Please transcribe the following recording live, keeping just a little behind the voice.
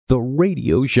The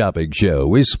Radio Shopping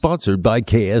Show is sponsored by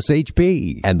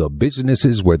KSHP and the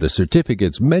businesses where the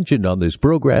certificates mentioned on this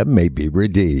program may be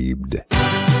redeemed.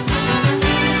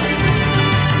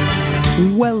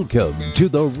 Welcome to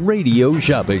the Radio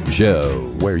Shopping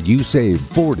Show, where you save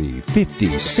 40, 50,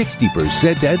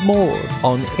 60% and more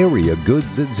on area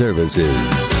goods and services.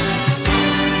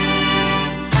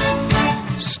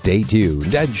 Stay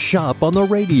tuned and shop on the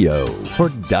radio for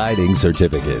dining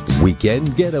certificates,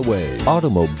 weekend getaway,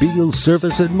 automobile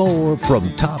service, and more from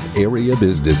top area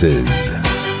businesses.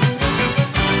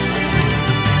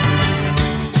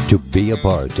 To be a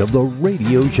part of the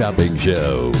Radio Shopping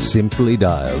Show, simply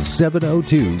dial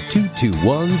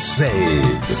 702-221-SAVE,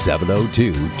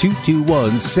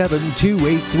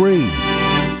 702-221-7283.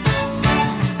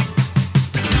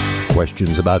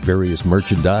 Questions about various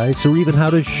merchandise or even how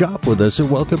to shop with us are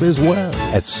welcome as well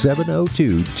at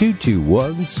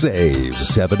 702-221-SAVE,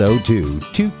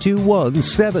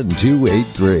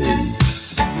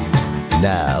 702-221-7283.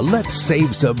 Now, let's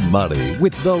save some money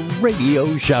with the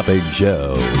Radio Shopping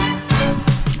Show.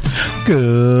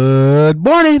 Good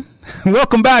morning.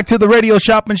 Welcome back to the Radio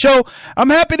Shopping Show. I'm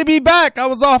happy to be back. I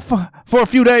was off for a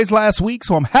few days last week,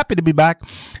 so I'm happy to be back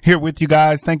here with you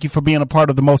guys. Thank you for being a part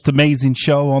of the most amazing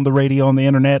show on the radio, on the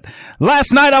internet.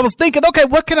 Last night I was thinking, okay,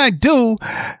 what can I do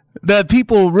that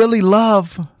people really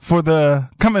love for the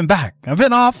coming back? I've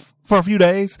been off for a few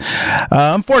days.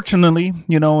 Unfortunately,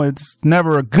 it's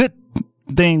never a good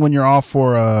thing when you're off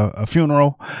for a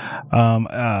funeral.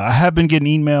 I have been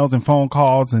getting emails and phone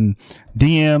calls and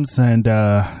DMs, and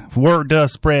word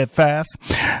does spread fast.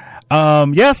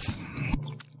 Yes,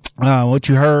 what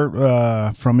you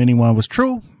heard from anyone was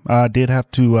true. I did have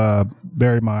to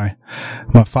bury my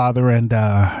father, and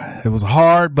it was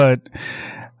hard, but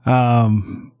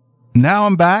now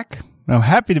I'm back. I'm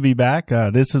happy to be back.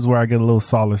 This is where I get a little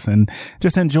solace and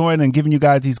just enjoying and giving you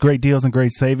guys these great deals and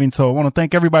great savings. So I want to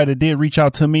thank everybody that did reach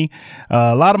out to me.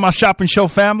 A lot of my Shopping Show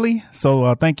family.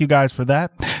 So thank you guys for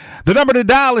that. The number to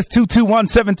dial is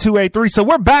 221-7283. So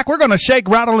we're back. We're going to shake,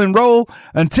 rattle, and roll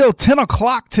until 10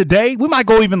 o'clock today. We might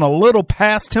go even a little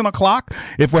past 10 o'clock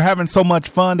if we're having so much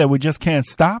fun that we just can't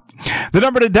stop. The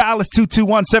number to dial is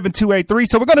 221-7283.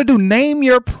 So we're going to do Name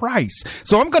Your Price.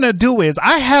 So what I'm going to do is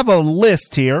I have a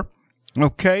list here.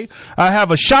 Okay. I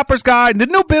have a shopper's guide. The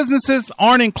new businesses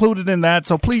aren't included in that,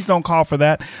 so please don't call for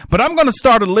that. But I'm going to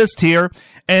start a list here,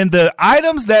 and the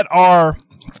items that are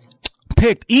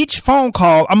picked, each phone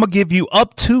call, I'm going to give you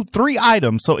up to 3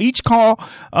 items. So each caller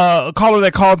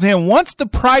that calls in, once the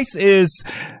price is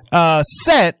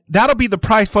set, that'll be the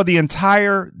price for the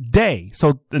entire day.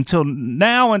 So until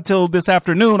this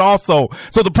afternoon also.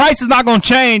 So the price is not going to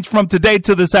change from today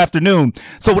to this afternoon.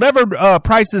 So whatever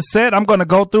price is set, I'm going to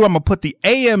go through. I'm going to put the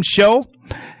AM show,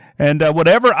 and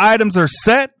whatever items are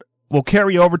set will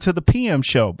carry over to the PM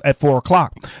show at 4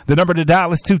 o'clock. The number to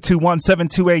dial is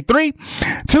 221-7283,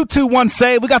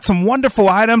 221-SAVE. We got some wonderful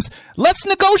items. Let's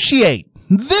negotiate.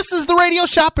 This is the Radio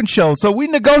Shopping Show, so we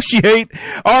negotiate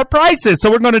our prices. So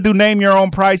we're going to do Name Your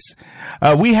Own Price.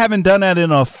 We haven't done that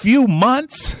in a few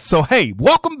months. So, hey,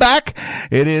 welcome back.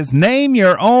 It is Name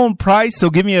Your Own Price. So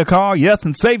give me a call, yes,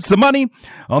 and save some money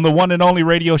on the one and only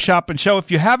Radio Shopping Show.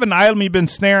 If you have an item you've been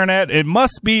staring at, it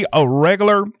must be a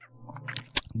regular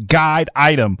guide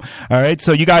item. All right.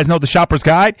 So you guys know the shopper's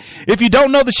guide. If you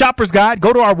don't know the shopper's guide,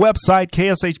 go to our website,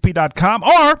 kshp.com,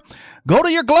 or go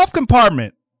to your glove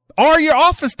compartment or your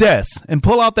office desk and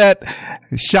pull out that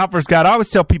shopper's guide. I always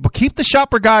tell people, keep the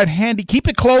shopper guide handy, keep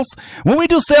it close. When we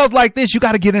do sales like this, you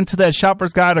got to get into that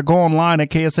shopper's guide or go online at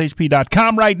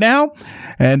kshp.com right now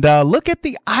and look at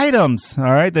the items, all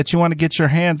right, that you want to get your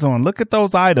hands on. Look at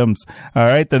those items. All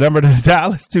right. The number to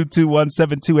dial is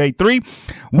 221-7283.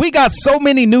 We got so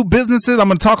many new businesses. I'm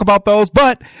going to talk about those,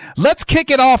 but let's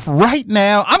kick it off right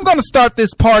now. I'm going to start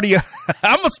this party. I'm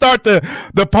going to start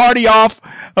the party off.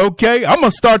 Okay. I'm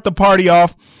going to start the party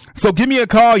off. So give me a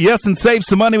call, yes, and save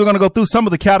some money. We're going to go through some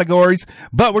of the categories,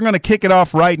 but we're going to kick it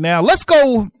off right now. Let's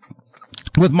go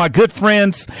with my good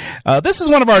friends. This is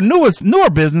one of our newer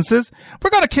businesses. We're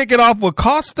going to kick it off with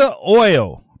Costa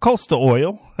Oil. Costa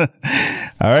Oil. All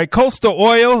right, Costa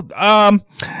Oil.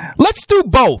 Let's do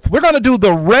both. We're going to do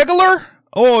the regular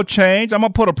oil change. I'm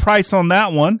going to put a price on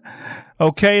that one.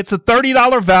 Okay, it's a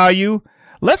 $30 value.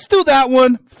 Let's do that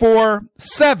one for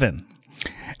 $7.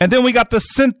 And then we got the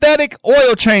synthetic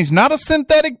oil change, not a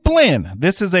synthetic blend.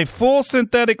 This is a full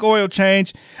synthetic oil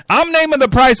change. I'm naming the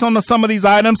price on some of these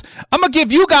items. I'm going to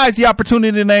give you guys the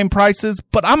opportunity to name prices,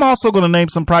 but I'm also going to name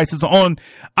some prices I'm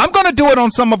going to do it on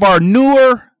some of our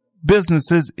newer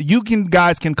businesses,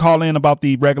 guys can call in about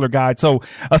the regular guide. So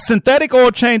a synthetic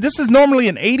oil change, this is normally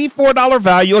an $84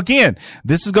 value. Again,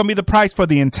 this is going to be the price for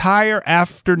the entire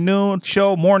afternoon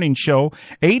show, morning show,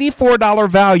 $84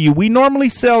 value. We normally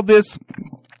sell this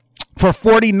for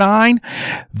 $49.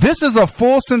 This is a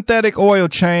full synthetic oil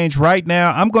change right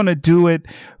now. I'm going to do it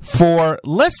for,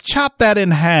 let's chop that in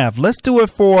half. Let's do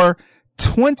it for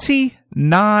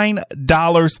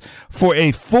 $29 for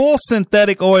a full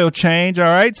synthetic oil change. All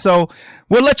right. So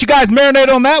we'll let you guys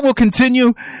marinate on that. We'll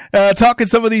continue talking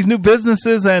some of these new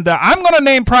businesses, and I'm going to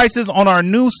name prices on our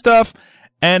new stuff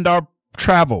and our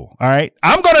travel. All right.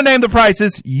 I'm going to name the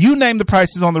prices. You name the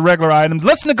prices on the regular items.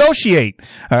 Let's negotiate.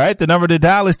 All right. The number to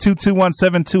dial is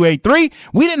 221-7283.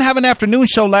 We didn't have an afternoon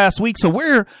show last week, so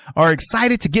are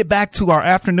excited to get back to our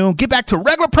afternoon, get back to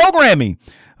regular programming.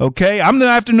 Okay. I'm the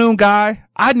afternoon guy.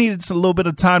 I needed a little bit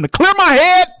of time to clear my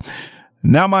head.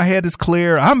 Now my head is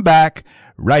clear. I'm back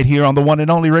right here on the one and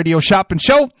only Radio Shopping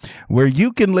Show, where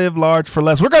you can live large for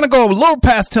less. We're going to go a little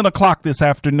past 10 o'clock this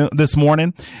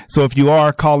morning. So if you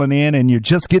are calling in and you're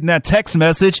just getting that text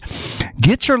message,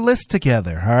 get your list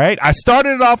together. All right. I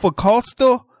started it off with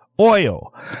Coastal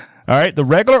Oil. All right. The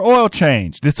regular oil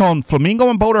change. It's on Flamingo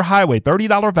and Boulder Highway,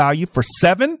 $30 value for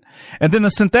 $7. And then the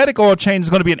synthetic oil change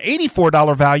is going to be an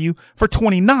 $84 value for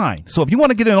 $29. So if you want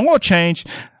to get an oil change,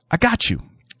 I got you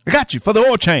for the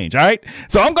oil change. All right.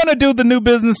 So I'm going to do the new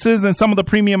businesses and some of the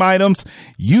premium items.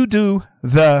 You do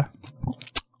the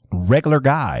regular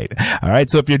guide. All right.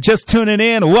 So if you're just tuning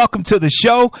in, welcome to the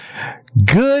show.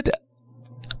 Good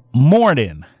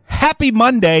morning. Happy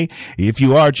Monday. If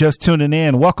you are just tuning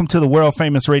in, welcome to the world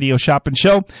famous Radio Shopping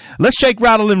Show. Let's shake,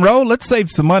 rattle, and roll. Let's save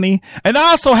some money. And I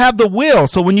also have the wheel.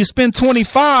 So when you spend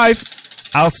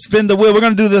 $25, I'll spin the wheel. We're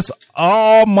going to do this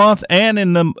all month and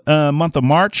in the month of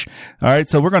March. All right.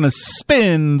 So we're going to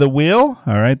spin the wheel.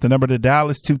 All right. The number to dial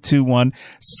is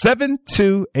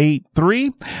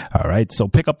 221-7283. All right. So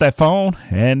pick up that phone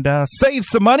and save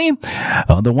some money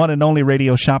on the one and only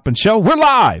Radio Shopping Show. We're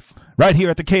live right here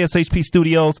at the KSHP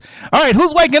studios. All right.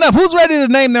 Who's waking up? Who's ready to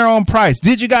name their own price?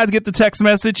 Did you guys get the text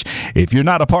message? If you're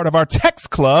not a part of our text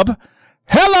club,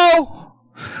 hello.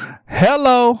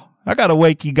 I got to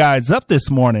wake you guys up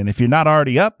this morning. If you're not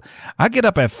already up, I get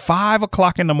up at 5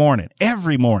 o'clock in the morning,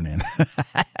 every morning,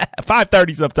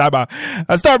 5:30 sometime.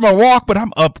 I start my walk, but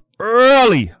I'm up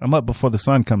early. I'm up before the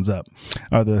sun comes up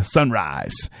or the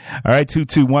sunrise. All right.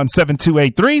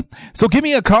 221-7283. So give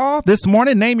me a call this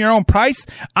morning. Name your own price.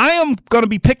 I am going to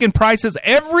be picking prices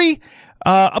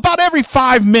about every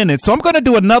 5 minutes. So I'm going to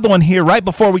do another one here right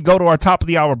before we go to our top of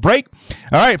the hour break.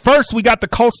 All right. First, we got the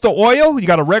Coastal Oil. You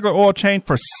got a regular oil change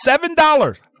for $7.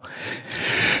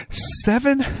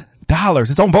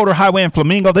 $7. It's on Boulder Highway in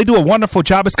Flamingo. They do a wonderful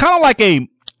job. It's kind of like a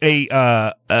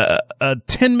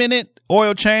 10-minute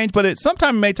oil change, but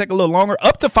sometimes it may take a little longer,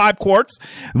 up to 5 quarts.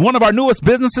 One of our newest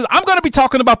businesses. I'm going to be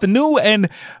talking about the new and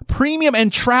premium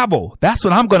and travel. That's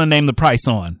what I'm going to name the price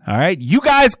on. All right. You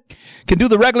guys can do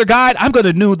the regular guide. I'm going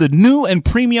to do the new and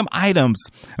premium items.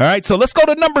 All right. So let's go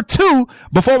to number 2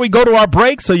 before we go to our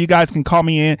break. So you guys can call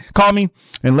me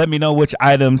and let me know which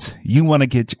items you want to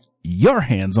get your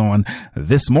hands on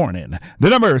this morning. The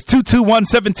number is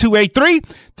 221-7283,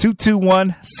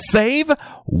 221-SAVE.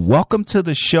 Welcome to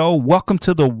the show. Welcome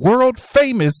to the world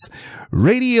famous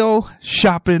Radio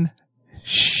Shopping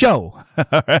Show.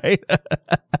 All right. All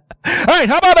right.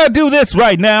 How about I do this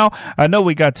right now? I know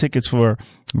we got tickets for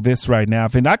this right now.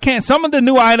 And some of the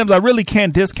new items I really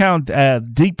can't discount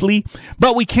deeply,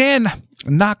 but we can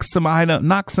knock some of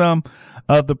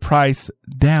the price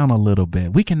down a little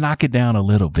bit. We can knock it down a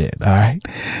little bit. All right.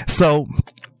 So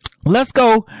let's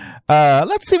go.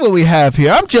 Let's see what we have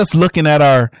here. I'm just looking at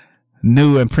our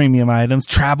new and premium items,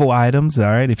 travel items.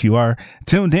 All right. If you are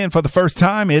tuned in for the first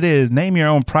time, it is Name Your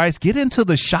Own Price. Get into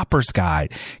the Shopper's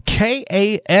Guide,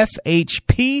 KASHP.com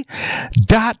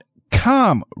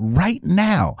right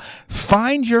now.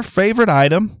 Find your favorite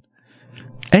item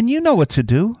and you know what to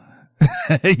do.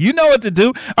 You know what to do.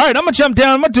 All right. I'm going to jump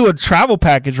down. I'm going to do a travel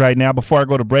package right now before I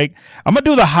go to break. I'm going to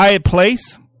do the Hyatt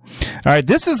Place. All right.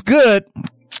 This is good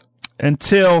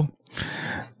until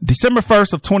December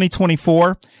 1st of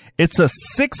 2024. It's a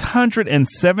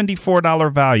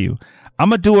 $674 value. I'm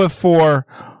going to do it for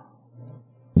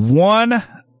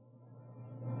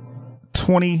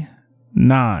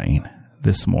 $129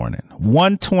 this morning.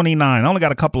 $129. I only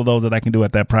got a couple of those that I can do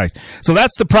at that price. So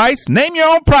that's the price. Name your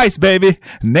own price, baby.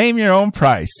 Name your own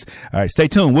price. All right. Stay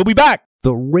tuned. We'll be back.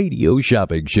 The Radio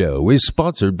Shopping Show is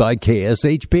sponsored by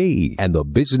KSHP and the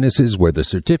businesses where the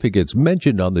certificates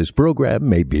mentioned on this program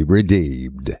may be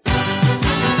redeemed.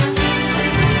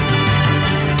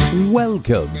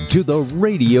 Welcome to the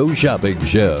Radio Shopping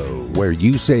Show, where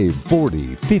you save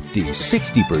 40, 50,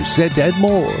 60% and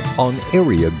more on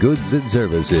area goods and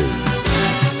services.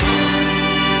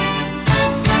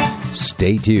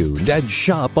 Stay tuned and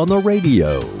shop on the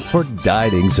radio for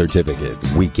dining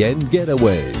certificates, weekend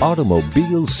getaway,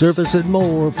 automobile service, and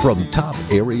more from top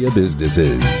area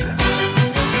businesses.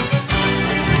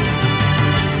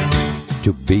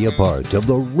 To be a part of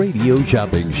the Radio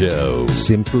Shopping Show,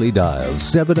 simply dial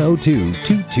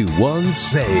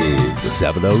 702-221-SAVE,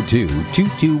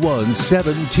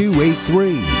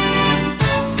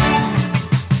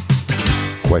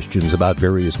 702-221-7283. Questions about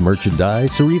various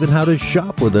merchandise or even how to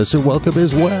shop with us are welcome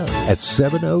as well at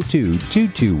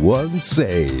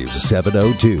 702-221-SAVE,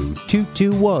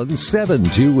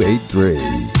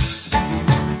 702-221-7283.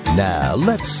 Now,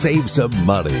 let's save some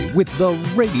money with the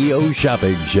Radio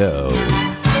Shopping Show.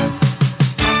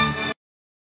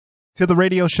 To the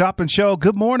Radio Shopping Show.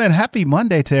 Good morning. Happy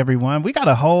Monday to everyone. We got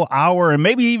a whole hour and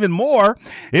maybe even more.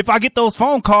 If I get those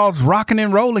phone calls rocking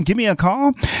and rolling, give me a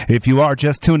call. If you are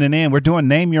just tuning in, we're doing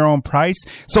Name Your Own Price.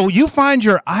 So you find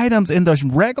your items in the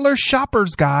regular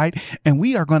shopper's guide, and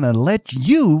we are going to let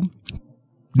you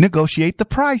negotiate the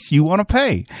price you want to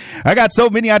pay. I got so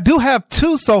many. I do have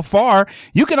 2 so far.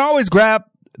 You can always grab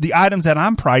the items that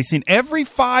I'm pricing. Every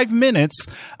 5 minutes,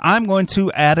 I'm going to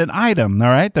add an item. All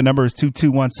right. The number is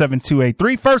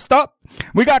 221-7283. First up,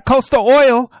 we got Coastal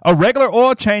Oil. A regular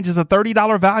oil change is a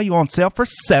 $30 value on sale for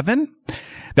 $7.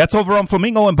 That's over on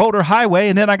Flamingo and Boulder Highway.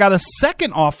 And then I got a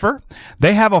second offer.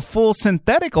 They have a full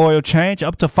synthetic oil change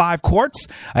up to 5 quarts,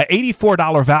 an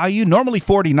 $84 value, normally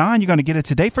 $49. You're going to get it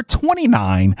today for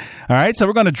 $29. All right. So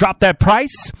we're going to drop that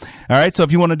price. All right. So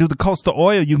if you want to do the Coastal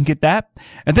Oil, you can get that.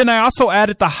 And then I also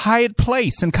added the Hyatt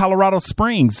Place in Colorado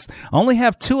Springs. I only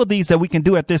have 2 of these that we can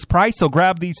do at this price. So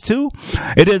grab these 2.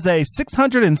 It is a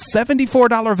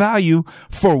 $674 value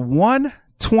for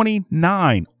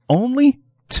 $129. Only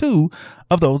 2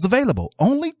 of those available.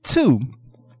 Only 2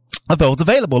 of those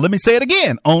available. Let me say it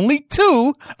again. Only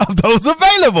 2 of those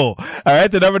available. All right.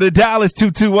 The number to dial is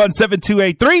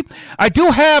 221-7283. I do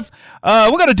have,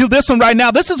 we're going to do this one right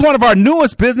now. This is one of our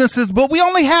newest businesses, but we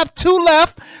only have 2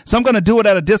 left. So I'm going to do it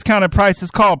at a discounted price. It's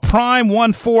called Prime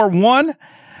 141.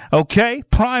 Okay.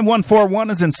 Prime 141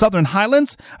 is in Southern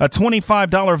Highlands, a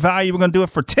 $25 value. We're going to do it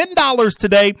for $10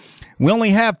 today. We only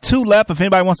have 2 left. If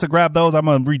anybody wants to grab those, I'm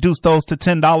going to reduce those to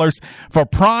 $10 for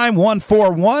Prime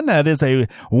 141. That is a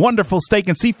wonderful steak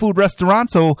and seafood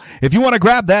restaurant. So if you want to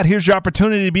grab that, here's your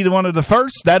opportunity to be one of the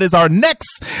first. That is our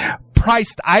next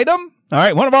priced item. All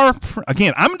right. One of our,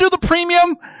 again, I'm going to do the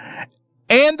premium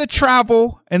and the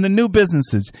travel and the new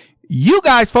businesses. You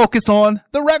guys focus on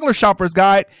the regular shopper's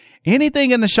guide. Anything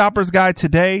in the shopper's guide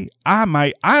today, I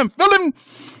am feeling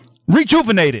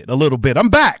rejuvenated a little bit. I'm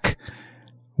back.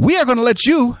 We are going to let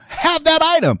you have that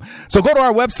item. So go to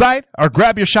our website or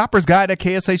grab your shopper's guide at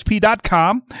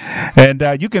kshp.com.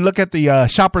 And you can look at the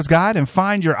shopper's guide and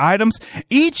find your items.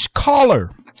 Each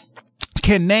caller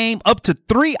can name up to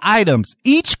 3 items.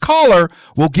 Each caller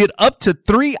will get up to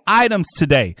 3 items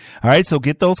today. All right. So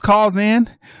get those calls in.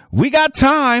 We got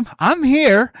time. I'm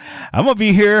here. I'm going to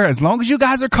be here as long as you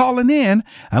guys are calling in.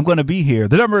 I'm going to be here.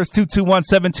 The number is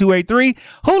 221-7283.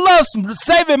 Who loves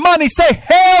saving money? Say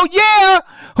hell yeah.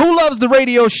 Who loves the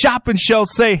Radio Shopping Show?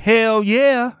 Say hell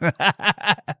yeah. All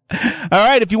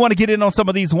right. If you want to get in on some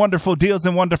of these wonderful deals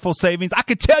and wonderful savings, I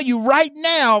could tell you right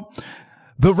now,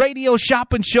 the Radio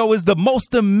Shopping Show is the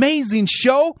most amazing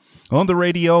show on the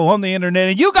radio, on the internet.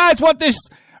 And you guys want this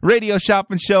Radio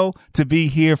Shopping Show to be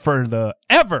here for the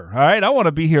ever. All right. I want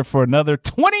to be here for another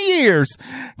 20 years.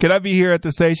 Can I be here at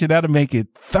the station? That'll make it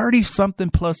 30 something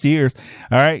plus years.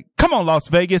 All right. Come on, Las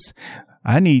Vegas.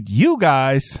 I need you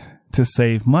guys to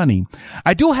save money.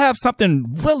 I do have something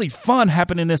really fun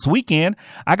happening this weekend.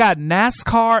 I got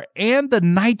NASCAR and the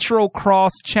Nitro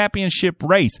Cross Championship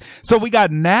race. So we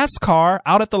got NASCAR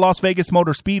out at the Las Vegas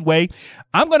Motor Speedway.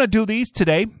 I'm going to do these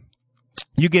today.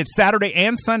 You get Saturday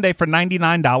and Sunday for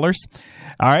 $99.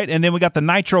 All right. And then we got the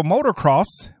Nitro Motocross.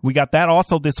 We got that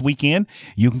also this weekend.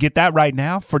 You can get that right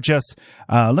now for just,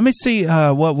 let me see,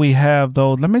 what we have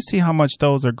though. Let me see how much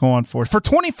those are going for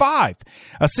 $25,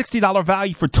 a $60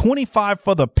 value for $25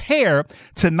 for the pair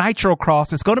to Nitro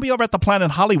Cross. It's going to be over at the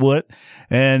Planet Hollywood.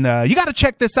 And, you got to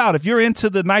check this out. If you're into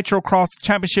the Nitro Cross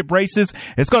Championship races,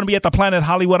 it's going to be at the Planet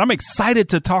Hollywood. I'm excited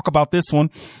to talk about this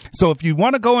one. So if you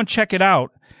want to go and check it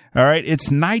out, all right. It's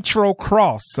Nitro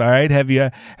Cross. All right. Have you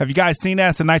guys seen that?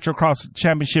 It's a Nitro Cross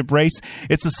Championship race.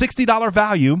 It's a $60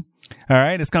 value. All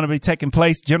right. It's going to be taking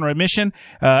place general admission,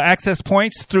 access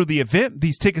points through the event.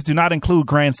 These tickets do not include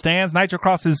grandstands. Nitro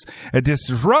Cross is a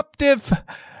disruptive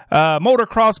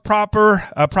motocross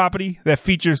property that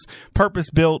features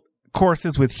purpose-built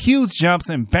courses with huge jumps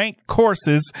and bank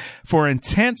courses for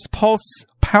intense pulse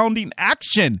pounding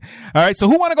action. All right. So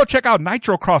who want to go check out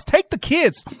Nitro Cross? Take the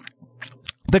kids.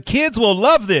 The kids will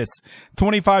love this.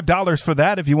 $25 for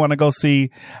that if you want to go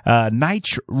see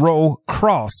Nitro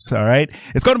Cross. All right.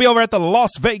 It's going to be over at the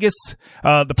Las Vegas,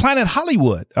 the Planet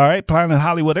Hollywood. All right. Planet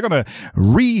Hollywood. They're going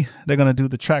to do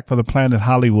the track for the Planet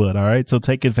Hollywood. All right. So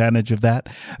take advantage of that.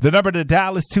 The number to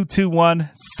dial is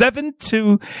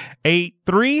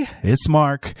 221-7283. It's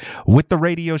Mark with the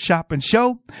Radio Shopping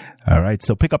Show. All right.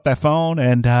 So pick up that phone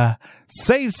and,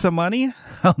 save some money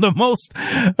on the most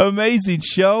amazing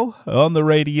show on the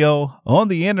radio, on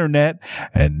the internet,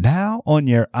 and now on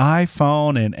your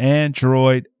iPhone and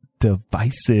Android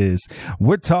devices.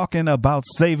 We're talking about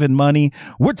saving money.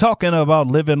 We're talking about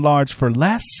living large for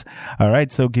less. All right.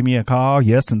 So give me a call.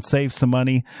 Yes. And save some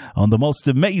money on the most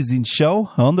amazing show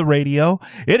on the radio.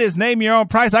 It is Name Your Own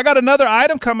Price. I got another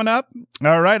item coming up.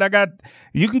 All right.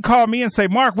 You can call me and say,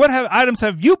 Mark, what items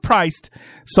have you priced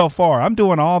so far? I'm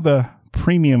doing all the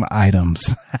premium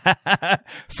items.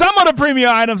 Some of the premium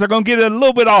items are going to get a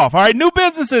little bit off. All right. New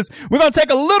businesses. We're going to take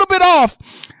a little bit off.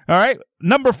 All right.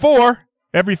 Number 4,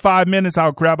 every 5 minutes,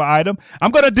 I'll grab an item.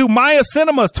 I'm going to do Maya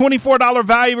Cinemas, $24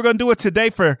 value. We're going to do it today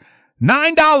for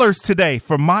 $9 today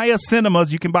for Maya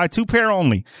Cinemas. You can buy 2 pair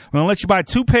only. I'm going to let you buy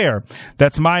 2 pair.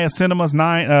 That's Maya Cinemas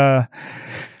for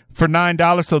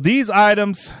 $9. So these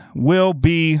items will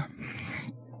be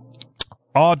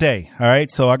all day. All right.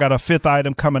 So I got a 5th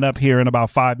item coming up here in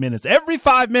about 5 minutes. Every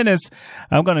 5 minutes,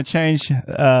 I'm going to change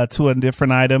to a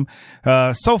different item.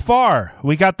 So far,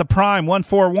 we got the Prime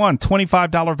 141,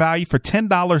 $25 value for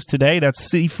 $10 today. That's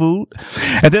seafood.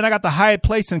 And then I got the Hyatt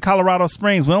Place in Colorado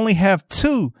Springs. We only have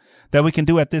 2 that we can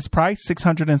do at this price,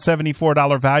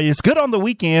 $674 value. It's good on the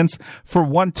weekends for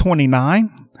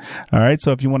 $129. All right.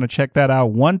 So if you want to check that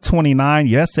out, $129.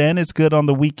 Yes. And it's good on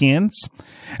the weekends.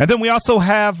 And then we also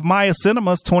have Maya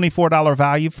Cinemas, $24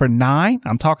 value for $9.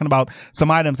 I'm talking about some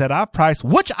items that I've priced.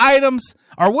 Which items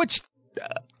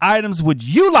would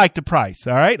you like to price?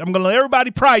 All right. I'm going to let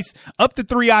everybody price up to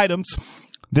 3 items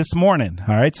this morning.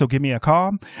 All right. So give me a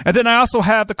call. And then I also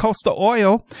have the Coastal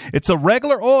Oil. It's a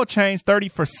regular oil change, 30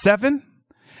 for $7.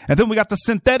 And then we got the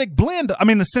synthetic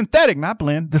the synthetic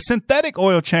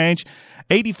oil change,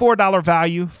 $84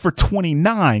 value for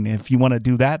 $29. If you want to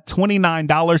do that,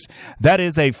 $29. That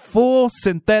is a full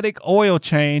synthetic oil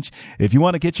change. If you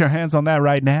want to get your hands on that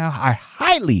right now, I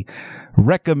highly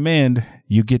recommend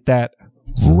you get that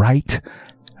right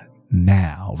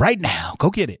now.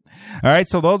 Go get it. All right.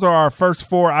 So those are our first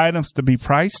 4 items to be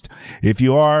priced. If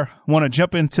you want to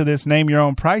jump into this Name Your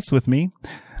Own Price with me,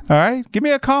 all right, give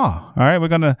me a call. All right. We're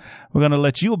going to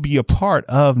let you be a part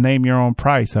of Name Your Own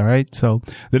Price. All right. So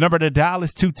the number to dial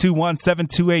is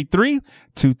 221-7283,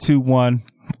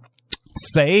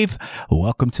 221-SAVE.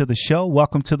 Welcome to the show.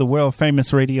 Welcome to the world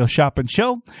famous Radio Shopping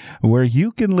Show, where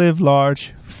you can live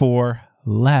large for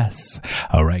less.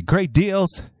 All right. Great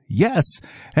deals. Yes.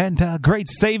 And great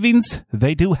savings.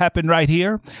 They do happen right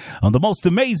here on the most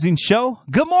amazing show.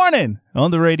 Good morning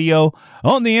on the radio,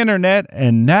 on the internet,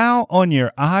 and now on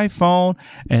your iPhone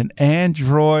and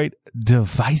Android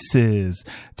devices.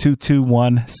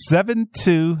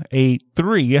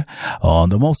 221-7283 on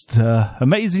the most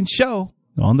amazing show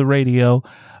on the radio,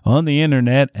 on the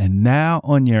internet, and now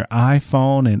on your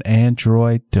iPhone and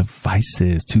Android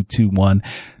devices.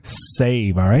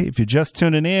 221-SAVE. All right. If you're just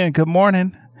tuning in, good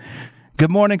morning. Good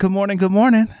morning. Good morning. Good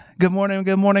morning. Good morning.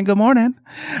 Good morning. Good morning.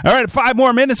 All right. 5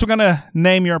 more minutes. We're going to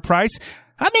name your price.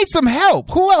 I need some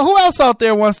help. Who else out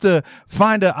there wants to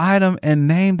find an item and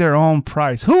name their own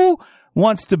price? Who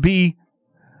wants to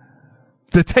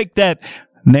take that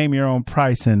name your own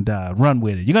price and run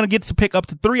with it? You're going to get to pick up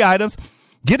to 3 items.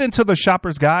 Get into the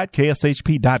Shopper's Guide,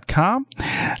 kshp.com.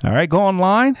 All right. Go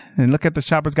online and look at the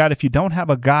Shopper's Guide if you don't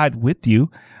have a guide with you.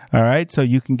 All right. So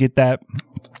you can get that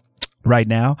right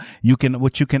now.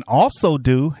 What you can also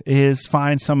do is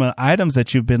find some items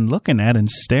that you've been looking at and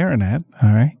staring at.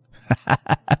 All right.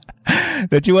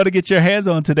 That you want to get your hands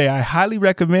on today. I highly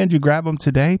recommend you grab them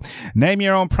today. Name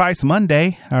Your Own Price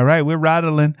Monday. All right. We're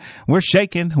rattling. We're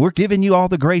shaking. We're giving you all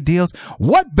the great deals.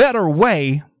 What better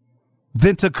way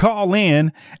than to call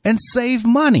in and save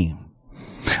money?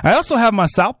 I also have my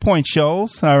South Point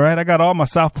shows. All right. I got all my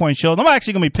South Point shows. I'm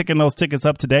actually going to be picking those tickets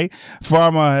up today for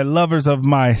all my lovers of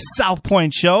my South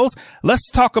Point shows. Let's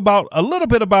talk a little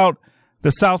bit about the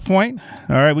South Point.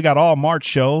 All right. We got all March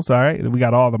shows. All right. We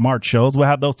got all the March shows. We'll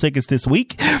have those tickets this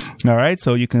week. All right.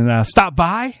 So you can stop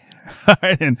by. All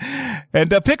right, and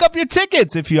pick up your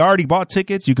tickets. If you already bought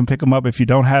tickets, you can pick them up. If you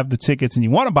don't have the tickets and you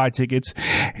want to buy tickets,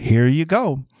 here you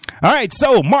go. All right,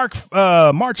 so March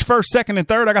 1st, 2nd, and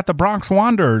 3rd, I got the Bronx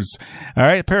Wanderers. All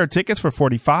right, a pair of tickets for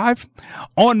 $45.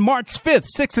 On March 5th,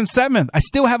 6th, and 7th, I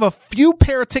still have a few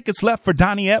pair of tickets left for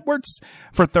Donnie Edwards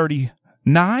for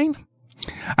 $39.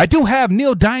 I do have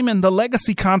Neil Diamond, the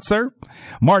Legacy concert,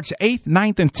 March 8th,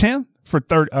 9th, and 10th for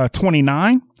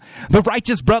 $29. The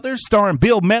Righteous Brothers, starring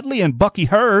Bill Medley and Bucky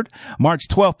Hurd, March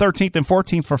 12th, 13th, and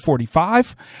 14th for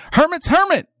 $45. Hermit's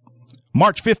Hermit,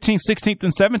 March 15th, 16th,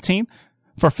 and 17th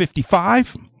for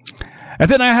 $55.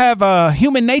 And then I have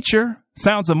Human Nature,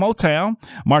 Sounds of Motown,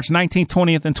 March 19th,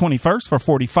 20th, and 21st for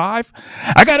 $45.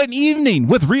 I got An Evening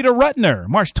with Rita Rutner,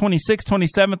 March 26th,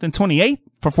 27th, and 28th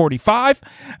for $45.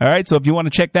 All right. So if you want to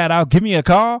check that out, give me a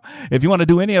call. If you want to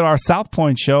do any of our South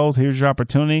Point shows, here's your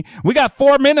opportunity. We got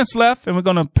 4 minutes left and we're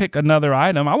going to pick another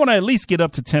item. I want to at least get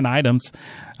up to 10 items.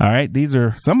 All right.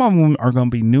 Some of them are going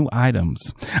to be new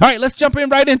items. All right. Let's jump in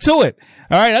right into it.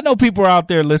 All right. I know people are out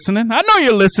there listening. I know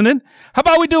you're listening. How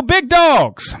about we do Big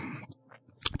Dogs?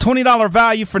 $20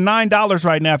 value for $9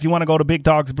 right now if you want to go to Big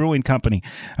Dogs Brewing Company.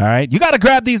 All right. You got to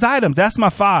grab these items. That's my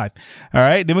 5. All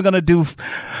right. Then we're going to do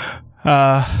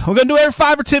every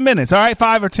 5 or 10 minutes. All right.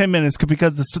 5 or 10 minutes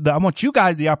because I want you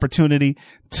guys the opportunity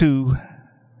to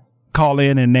call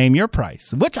in and name your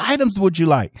price. Which items would you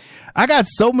like? I got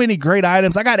so many great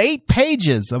items. I got 8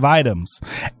 pages of items.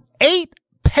 8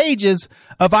 pages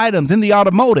of items in the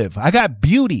automotive. I got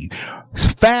beauty,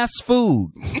 fast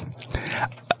food,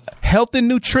 health and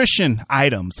nutrition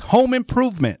items, home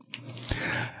improvement,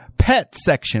 pet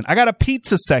section. I got a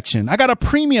pizza section. I got a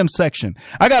premium section.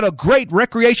 I got a great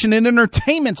recreation and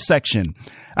entertainment section.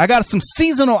 I got some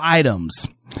seasonal items.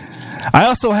 I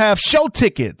also have show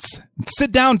tickets,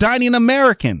 sit down dining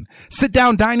American, sit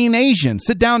down dining Asian,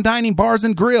 sit down dining bars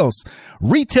and grills,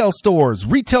 retail stores,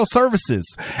 retail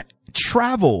services,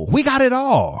 travel. We got it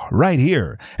all right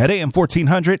here at AM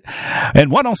 1400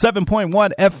 and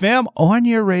 107.1 FM on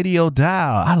your radio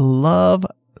dial. I love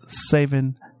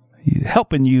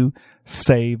helping you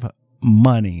save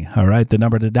money. All right. The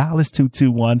number to dial is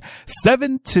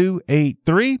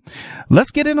 221-7283. Let's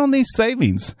get in on these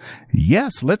savings.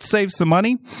 Yes. Let's save some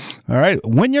money. All right.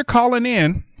 When you're calling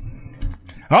in,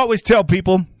 I always tell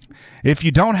people, if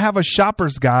you don't have a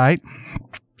shopper's guide,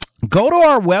 go to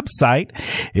our website.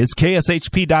 It's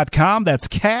kshp.com. That's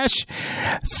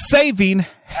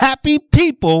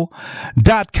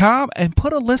cashsavinghappypeople.com and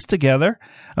put a list together.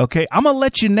 Okay. I'm going to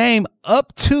let you name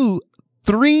up to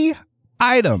 3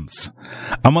 items.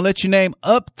 I'm going to let you name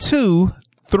up to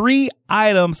 3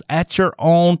 items at your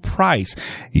own price.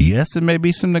 Yes, it may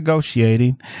be some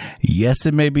negotiating. Yes,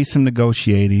 it may be some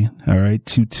negotiating. All right.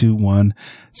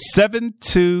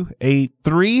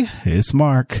 221-7283. It's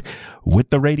Mark with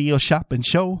the Radio Shopping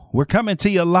Show. We're coming to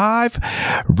you live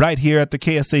right here at the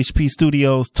KSHP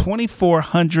Studios,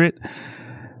 2400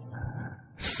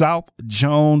 South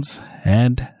Jones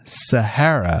and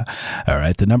Sahara. All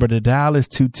right. The number to dial is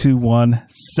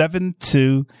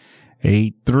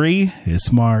 221-7283.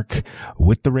 It's Mark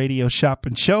with the Radio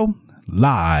Shopping Show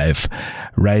live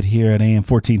right here at AM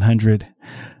 1400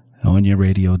 on your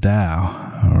radio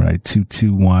dial. All right.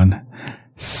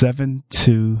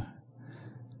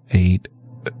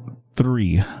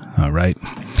 221-7283. All right.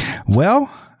 Well,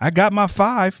 I got my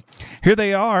 5. Here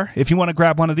they are. If you want to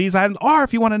grab one of these items or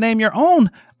if you want to name your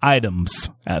own items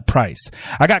at price.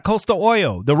 I got Coastal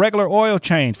Oil, the regular oil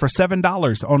change for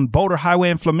 $7 on Boulder Highway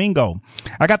and Flamingo.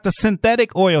 I got the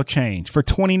synthetic oil change for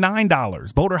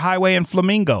 $29, Boulder Highway and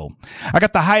Flamingo. I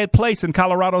got the Hyatt Place in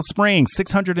Colorado Springs,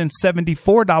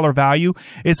 $674 value.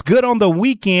 It's good on the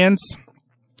weekends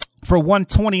for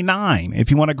 $129.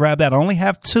 If you want to grab that, I only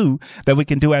have 2 that we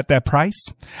can do at that price.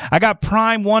 I got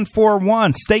Prime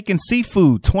 141 Steak and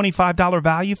Seafood, $25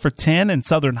 value for $10 in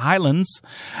Southern Highlands.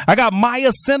 I got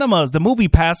Maya Cinemas, the movie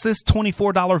passes,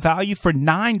 $24 value for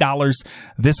 $9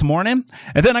 this morning.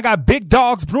 And then I got Big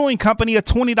Dogs Brewing Company, a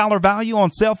 $20 value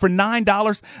on sale for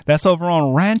 $9. That's over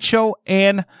on Rancho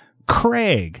and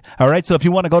Craig. All right. So if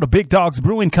you want to go to Big Dogs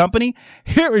Brewing Company,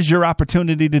 here is your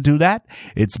opportunity to do that.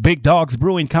 It's Big Dogs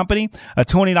Brewing Company, a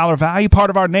 $20 value, part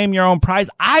of our Name Your Own Price.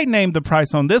 I named the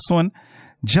price on this one,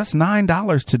 just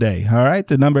 $9 today. All right.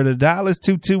 The number to dial is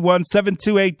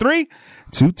 221-7283,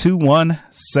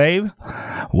 221-SAVE.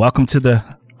 Welcome to the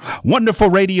wonderful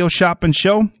Radio Shopping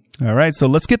Show. All right. So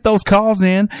let's get those calls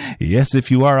in. Yes.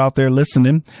 If you are out there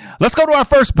listening, let's go to our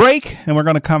first break and we're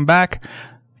going to come back.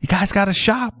 You guys got to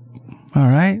shop. All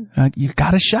right. You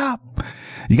got to shop.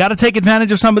 You got to take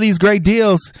advantage of some of these great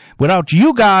deals. Without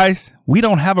you guys, we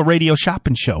don't have a Radio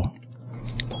Shopping Show.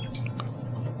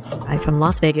 From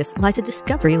Las Vegas lies a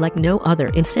discovery like no other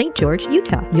in St. George,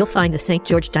 Utah. You'll find the St.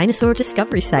 George Dinosaur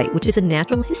Discovery Site, which is a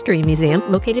natural history museum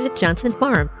located at Johnson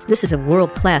Farm. This is a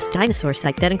world-class dinosaur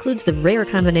site that includes the rare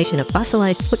combination of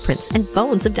fossilized footprints and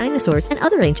bones of dinosaurs and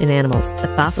other ancient animals. The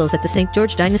fossils at the St.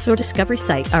 George Dinosaur Discovery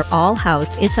Site are all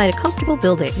housed inside a comfortable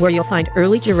building where you'll find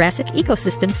early Jurassic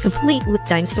ecosystems complete with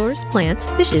dinosaurs,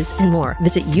 plants, fishes, and more.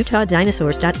 Visit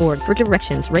UtahDinosaurs.org for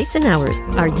directions, rates, and hours.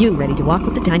 Are you ready to walk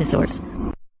with the dinosaurs?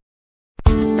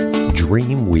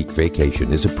 Dream Week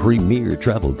Vacation is a premier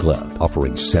travel club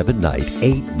offering 7-night,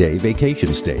 8-day vacation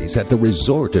stays at the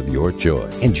resort of your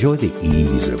choice. Enjoy the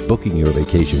ease of booking your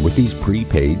vacation with these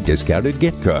prepaid discounted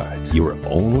gift cards. You are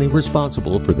only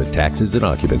responsible for the taxes and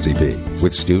occupancy fees.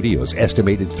 With studios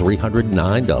estimated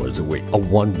 $309 a week, a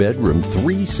one-bedroom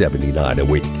 $379 a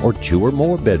week, or 2 or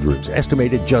more bedrooms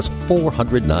estimated just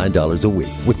 $409 a week.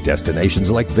 With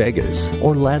destinations like Vegas,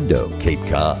 Orlando, Cape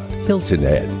Cod, Hilton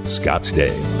Head,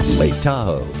 Scottsdale, Lake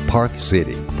Tahoe, Park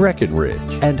City, Breckenridge,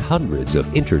 and hundreds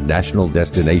of international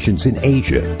destinations in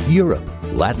Asia, Europe,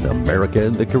 Latin America,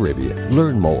 and the Caribbean.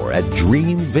 Learn more at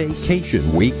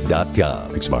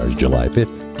DreamVacationWeek.com. Expires July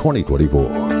 5th,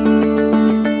 2024.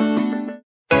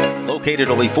 Located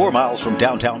only 4 miles from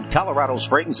downtown Colorado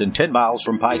Springs and 10 miles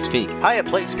from Pikes Peak, Hyatt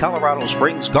Place Colorado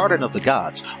Springs Garden of the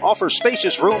Gods offers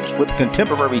spacious rooms with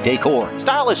contemporary decor,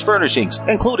 stylish furnishings,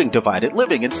 including divided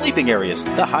living and sleeping areas,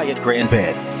 the Hyatt Grand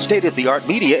Bed, state-of-the-art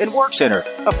media and work center,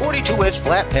 a 42-inch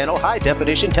flat-panel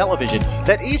high-definition television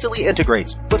that easily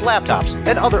integrates with laptops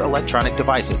and other electronic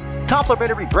devices.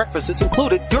 Complimentary breakfast is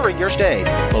included during your stay.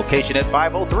 Location at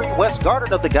 503 West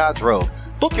Garden of the Gods Road.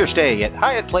 Book your stay at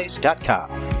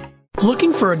HyattPlace.com.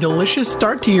 Looking for a delicious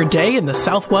start to your day in the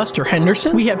Southwest or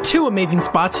Henderson? We have 2 amazing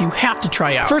spots you have to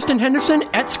try out. First in Henderson,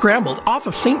 at Scrambled, off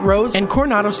of St. Rose and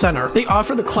Coronado Center. They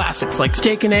offer the classics like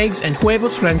steak and eggs and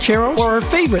huevos rancheros, or our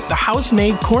favorite, the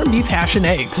house-made corned beef hash and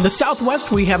eggs. In the Southwest,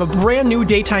 we have a brand new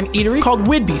daytime eatery called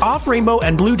Whidbey's, off Rainbow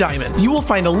and Blue Diamond. You will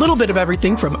find a little bit of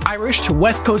everything from Irish to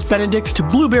West Coast Benedicts to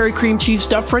blueberry cream cheese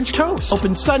stuffed French toast.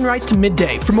 Open sunrise to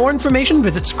midday. For more information,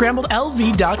 visit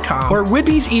scrambledlv.com or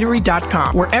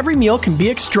whidbeyseatery.com, where every meal can be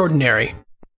extraordinary.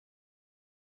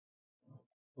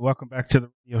 Welcome back to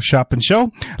the Radio Shopping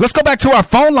Show. Let's go back to our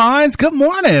phone lines. Good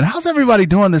morning. How's everybody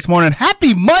doing this morning?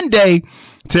 Happy Monday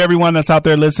to everyone that's out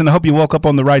there listening. I hope you woke up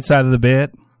on the right side of the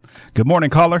bed. Good morning,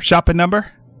 caller. Shopping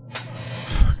number?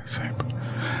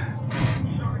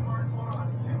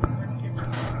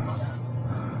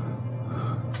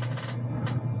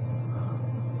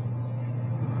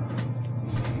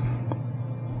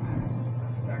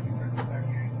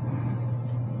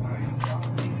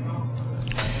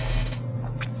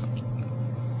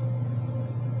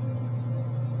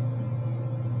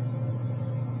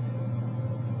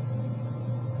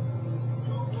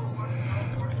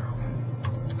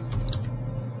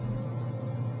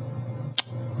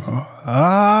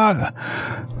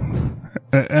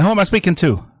 And who am I speaking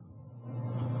to?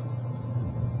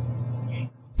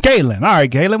 Galen. All right,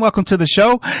 Galen, welcome to the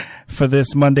show for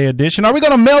this Monday edition. Are we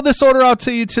going to mail this order out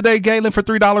to you today, Galen, for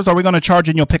 $3? Or are we going to charge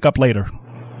and you'll pick up later?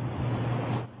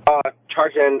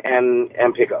 Charge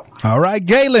and pick up. All right,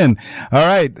 Galen. All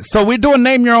right. So we're doing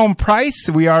name your own price.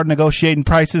 We are negotiating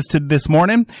prices to this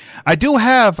morning. I do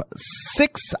have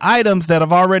 6 items that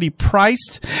I've already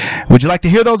priced. Would you like to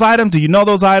hear those items? Do you know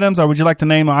those items, or would you like to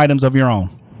name items of your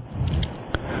own?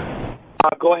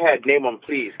 Go ahead, name them,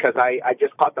 please, because I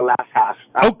just caught the last half,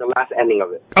 the last ending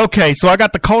of it. Okay, so I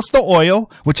got the Coastal Oil,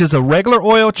 which is a regular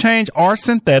oil change or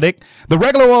synthetic. The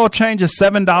regular oil change is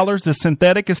 $7. The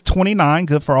synthetic is $29,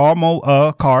 good for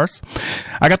all cars.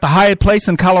 I got the Hyatt Place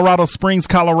in Colorado Springs,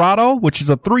 Colorado, which is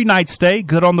a 3-night stay,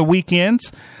 good on the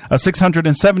weekends. A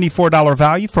 $674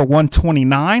 value for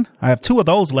 $129. I have 2 of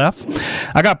those left.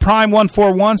 I got Prime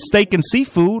 141 Steak and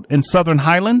Seafood in Southern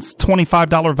Highlands,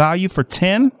 $25 value for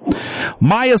 $10.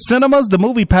 Maya Cinemas, the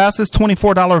movie passes,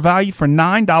 $24 value for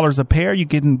 $9 a pair. You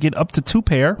can get up to 2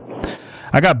 pair.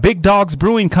 I got Big Dogs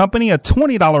Brewing Company, a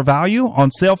 $20 value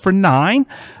on sale for $9.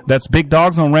 That's Big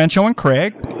Dogs on Rancho and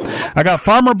Craig. I got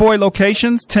Farmer Boy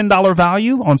locations, $10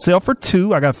 value on sale for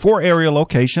 $2. I got 4 area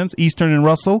locations, Eastern and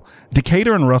Russell,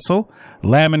 Decatur and Russell,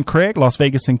 Lamb and Craig, Las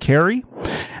Vegas and Cary.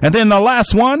 And then the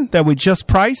last one that we just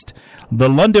priced, the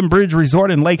London Bridge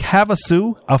Resort in Lake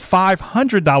Havasu, a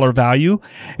 $500 value.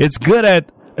 It's good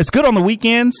on the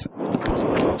weekends,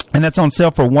 and that's on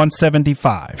sale for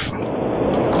 $175.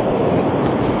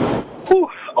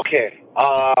 Okay,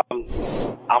 I'm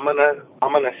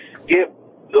gonna skip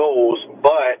those,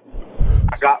 but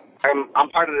I'm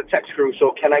part of the text crew,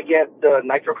 so can I get the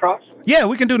Nitro Cross? Yeah,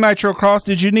 we can do Nitro Cross.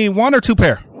 Did you need 1 or 2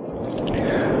 pair?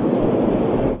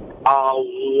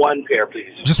 one pair,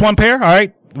 please. Just one pair? All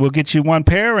right. We'll get you one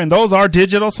pair, and those are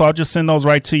digital, so I'll just send those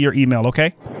right to your email,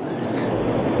 okay?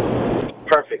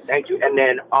 Perfect. Thank you. And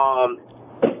then I'm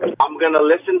going to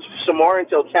listen some more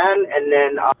until 10, and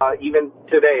then even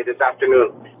today, this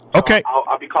afternoon. Okay. So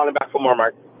I'll be calling back for more,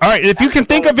 Mark. All right. If you can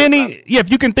think of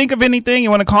anything, you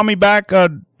want to call me back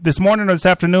this morning or this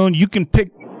afternoon, you can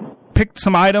pick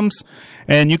some items,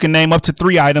 and you can name up to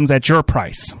 3 items at your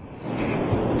price.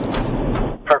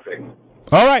 Perfect.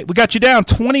 All right, we got you down.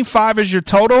 25 is your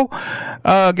total,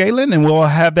 Galen, and we'll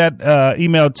have that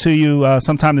emailed to you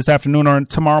sometime this afternoon or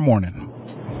tomorrow morning.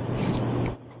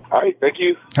 All right, thank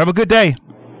you. Have a good day.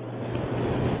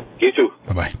 You too.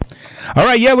 Bye-bye. All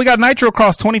right, yeah, we got Nitro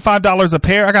Cross, $25 a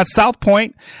pair. I got South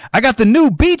Point. I got the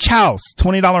new Beach House,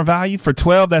 $20 value for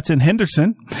 12. That's in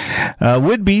Henderson.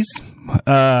 Woodby's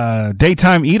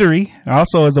Daytime Eatery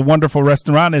also is a wonderful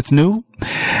restaurant. It's new.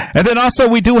 And then also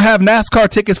we do have NASCAR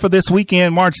tickets for this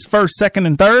weekend, March 1st, 2nd,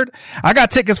 and 3rd. I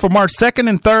got tickets for March 2nd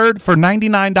and 3rd for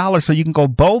 $99, so you can go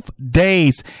both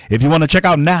days if you want to check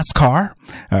out NASCAR.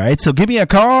 All right, so give me a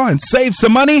call and save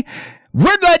some money.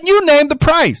 We're letting you name the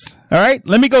price. All right,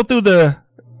 let me go through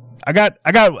I got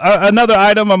another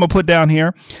item I'm going to put down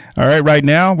here. All right, right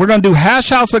now. We're going to do Hash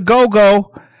House A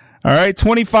Go-Go. All right,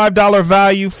 $25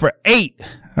 value for 8.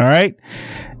 All right.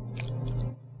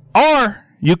 Or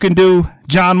you can do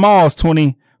John Mall's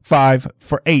 25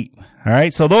 for 8. All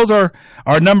right. So those are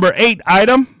our number 8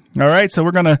 item. All right. So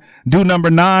we're going to do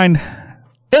number 9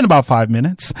 in about 5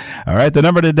 minutes. All right. The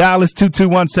number to dial is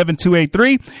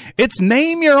 221-7283. It's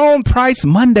Name Your Own Price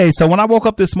Monday. So when I woke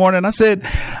up this morning, I said,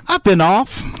 I've been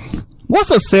off. What's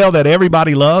a sale that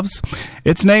everybody loves?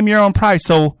 It's Name Your Own Price.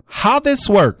 So how this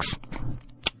works,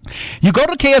 you go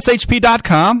to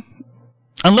kshp.com,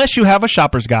 unless you have a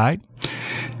shopper's guide.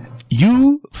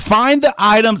 You find the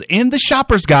items in the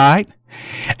shopper's guide,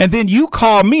 and then you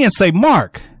call me and say,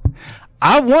 Mark,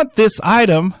 I want this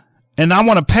item and I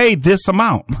want to pay this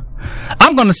amount.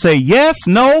 I'm going to say yes,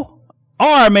 no, or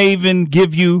I may even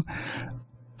give you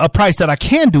a price that I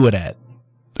can do it at.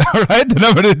 All right. The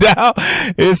number to dial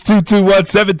is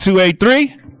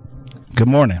 221-7283. Good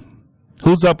morning.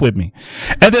 Who's up with me?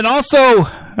 And then also,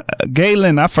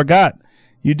 Galen, I forgot.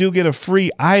 You do get a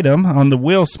free item on the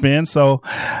wheel spin. So,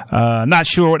 not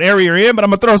sure what area you're in, but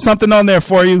I'm going to throw something on there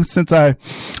for you since I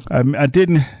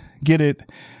didn't get it,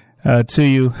 to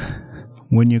you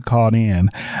when you called in.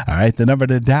 All right. The number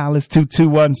to dial is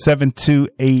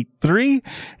 221-7283.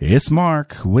 It's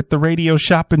Mark with the Radio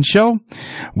Shopping Show.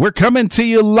 We're coming to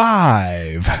you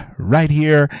live right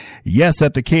here. Yes,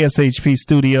 at the KSHP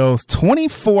studios,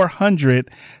 2400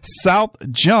 South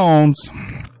Jones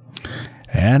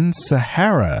and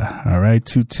Sahara. All right.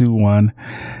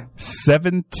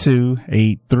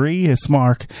 221-7283. It's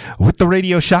Mark with the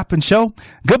Radio Shopping Show.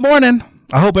 Good morning.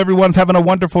 I hope everyone's having a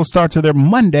wonderful start to their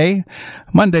Monday.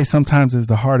 Monday sometimes is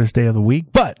the hardest day of the week,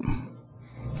 but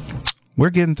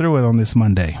we're getting through it on this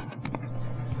Monday.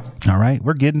 All right.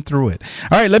 We're getting through it.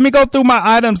 All right. Let me go through my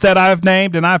items that I've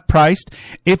named and I've priced.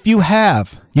 If you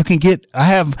have, I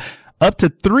have up to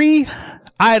 3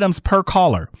 items per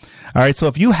caller. All right. So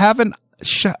if you have an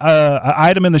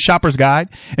item in the shopper's guide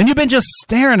and you've been just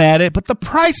staring at it, but the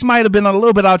price might have been a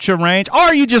little bit out your range,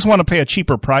 or you just want to pay a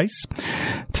cheaper price,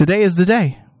 today is the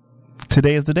day.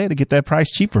 Today is the day to get that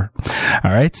price cheaper.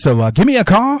 All right. So give me a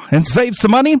call and save some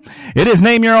money. It is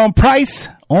Name Your Own Price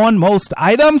on most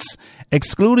items,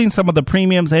 excluding some of the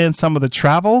premiums and some of the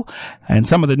travel and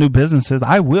some of the new businesses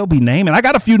I will be naming. I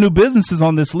got a few new businesses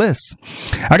on this list.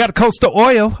 I got Coastal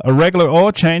Oil, a regular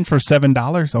oil change for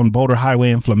 $7 on Boulder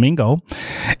Highway in Flamingo.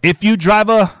 If you drive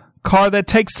a car that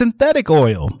takes synthetic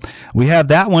oil, we have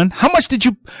that one. How much did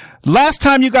you, last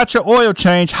time you got your oil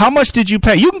change, how much did you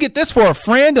pay? You can get this for a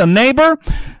friend, a neighbor,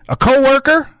 a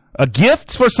coworker, a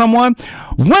gift for someone.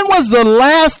 When was the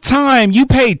last time you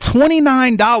paid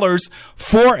 $29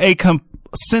 for a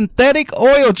synthetic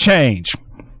oil change?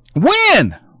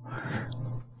 When?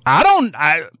 I don't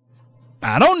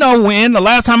know when. The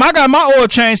last time I got my oil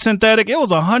change synthetic, it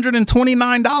was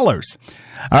 $129. All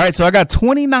right. So I got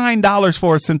 $29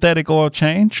 for a synthetic oil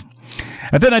change.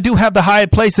 And then I do have the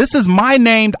Hyatt Place. This is my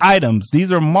named items.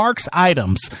 These are Mark's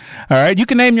items. All right. You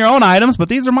can name your own items, but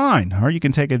these are mine, or you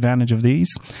can take advantage of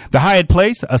these. The Hyatt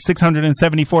Place, a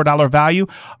 $674 value,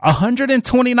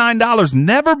 $129.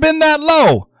 Never been that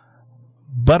low,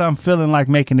 but I'm feeling like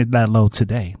making it that low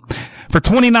today. For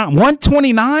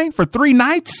 $129 for 3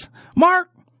 nights, Mark,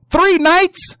 3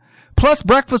 nights plus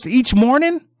breakfast each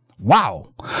morning.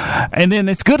 Wow. And then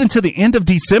it's good until the end of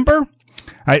December.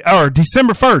 Or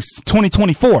December 1st,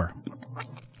 2024.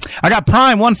 I got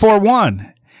Prime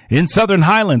 141. in Southern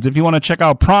Highlands. If you want to check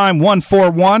out Prime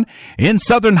 141 in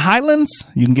Southern Highlands,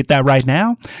 you can get that right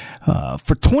now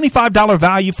for $25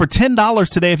 value for $10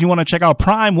 today. If you want to check out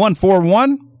Prime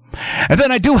 141. And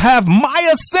then I do have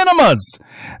Maya Cinemas.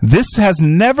 This has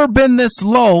never been this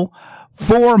low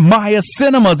for Maya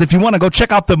Cinemas. If you want to go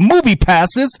check out the movie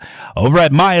passes over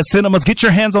at Maya Cinemas, get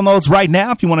your hands on those right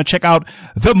now. If you want to check out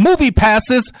the movie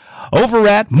passes over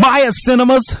at Maya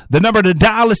Cinemas, the number to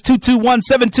dial is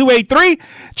 221-7283.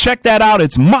 Check that out.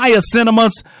 It's Maya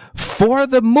Cinemas for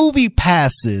the movie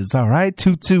passes. All right.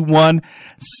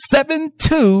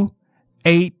 221-7283.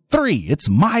 It's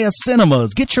Maya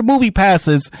Cinemas. Get your movie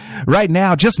passes right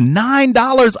now. Just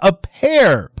 $9 a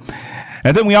pair.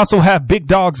 And then we also have Big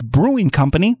Dogs Brewing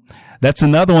Company. That's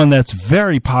another one that's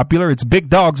very popular. It's Big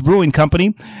Dogs Brewing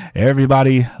Company.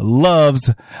 Everybody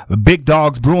loves Big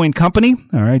Dogs Brewing Company.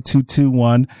 All right.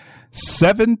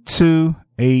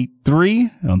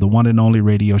 221-7283 on the one and only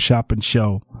Radio Shopping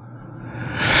Show.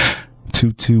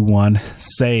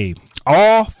 221-SAVE.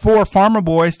 All 4 Farmer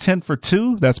Boys 10 for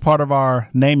 2. That's part of our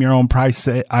name your own price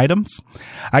items.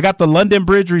 I got the London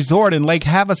Bridge Resort in Lake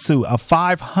Havasu, a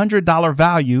 $500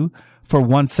 value for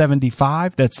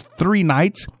 $175. That's 3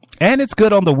 nights. And it's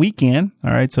good on the weekend.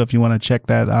 All right. So if you want to check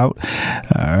that out.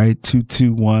 All right.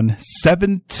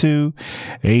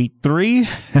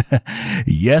 221-7283.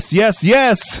 Yes, yes,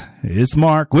 yes. It's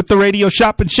Mark with the Radio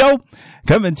Shopping Show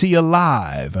coming to you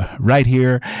live right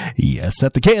here. Yes.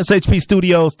 At the KSHP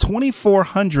Studios,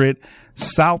 2400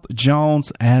 South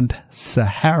Jones and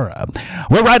Sahara.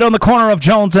 We're right on the corner of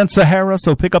Jones and Sahara.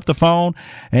 So pick up the phone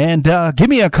and give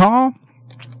me a call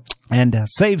and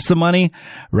save some money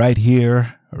right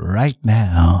here, right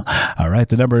now. All right.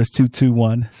 The number is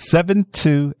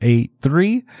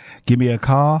 221-7283. Give me a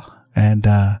call and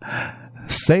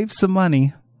save some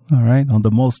money. All right. On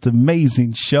the most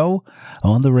amazing show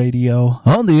on the radio,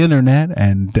 on the internet,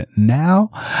 and now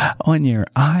on your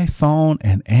iPhone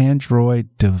and Android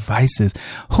devices.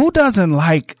 Who doesn't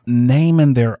like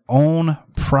naming their own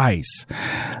price?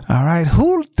 All right.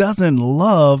 Who doesn't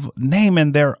love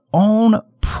naming their own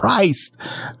price?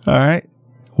 All right.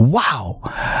 Wow.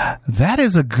 That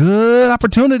is a good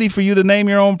opportunity for you to name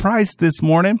your own price this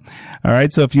morning. All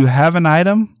right. So if you have an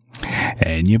item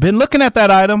and you've been looking at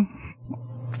that item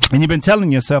and you've been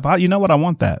telling yourself, oh, you know what? I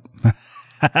want that.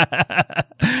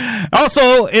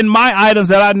 Also, in my items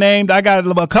that I named, I got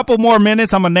a couple more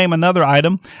minutes. I'm going to name another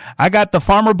item. I got the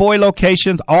Farmer Boy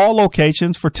locations, all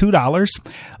locations for $2.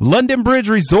 London Bridge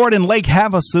Resort in Lake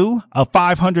Havasu, a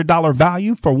 $500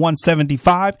 value for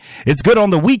 $175. It's good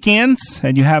on the weekends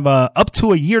and you have up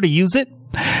to a year to use it.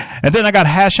 And then I got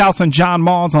Hash House and John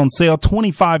Malls on sale,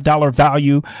 $25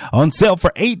 value on sale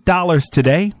for $8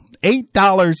 today.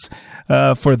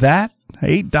 $8 for that.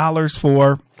 $8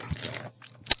 for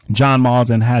John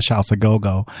Malls and Hash House a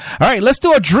Go-Go. All right, let's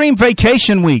do a dream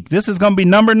vacation week. This is going to be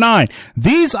number 9.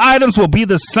 These items will be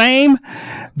the same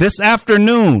this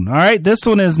afternoon. All right, this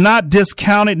one is not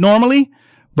discounted normally,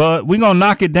 but we're going to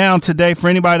knock it down today for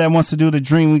anybody that wants to do the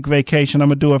dream week vacation. I'm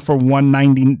going to do it for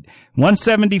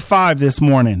 $175 this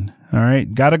morning. All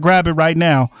right, got to grab it right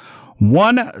now.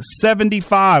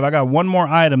 $175. I got one more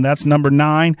item. That's number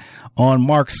 9 on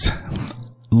Mark's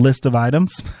list of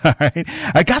items. All right.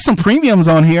 I got some premiums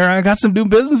on here. I got some new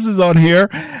businesses on here.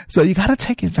 So you got to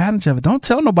take advantage of it. Don't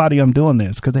tell nobody I'm doing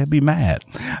this because they'd be mad.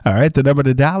 All right. The number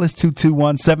to dial is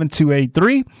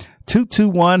 221-7283,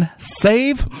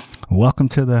 221-SAVE. Welcome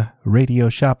to the Radio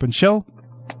Shopping Show,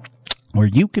 where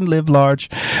you can live large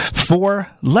for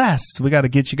less. We got to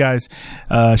get you guys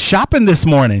shopping this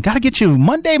morning. Got to get you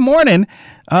Monday morning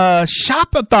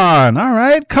shop-a-thon. All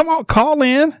right. Come on, call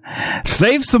in,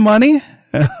 save some money.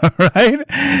 All right.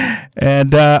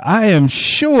 And I am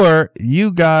sure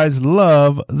you guys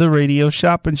love the Radio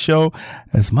Shopping Show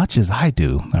as much as I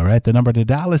do. All right. The number to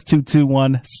dial is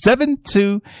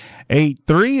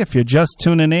 221-7283. If you're just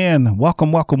tuning in,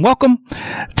 welcome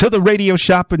to the Radio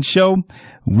Shopping Show.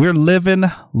 We're living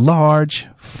large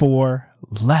for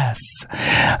less.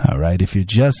 All right. If you're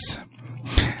just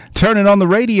turning on the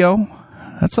radio,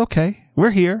 that's okay.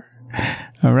 We're here.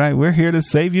 All right. We're here to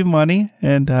save you money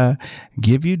and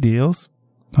give you deals.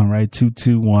 All right.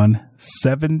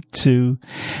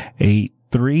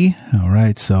 221-7283. All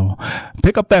right. So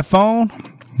pick up that phone.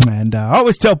 And I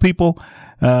always tell people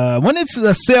when it's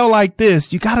a sale like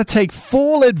this, you got to take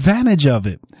full advantage of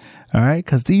it. All right.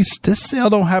 Because this sale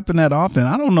don't happen that often.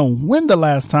 I don't know when the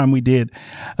last time we did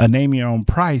a name your own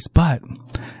price, but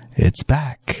it's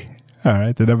back. All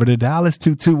right. The number to dial is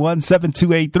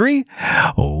 221-7283.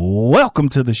 Welcome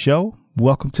to the show.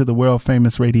 Welcome to the world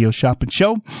famous Radio Shopping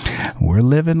Show. We're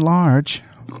living large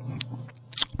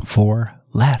for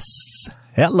less.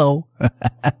 Hello.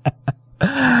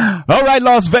 All right,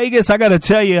 Las Vegas, I got to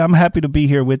tell you, I'm happy to be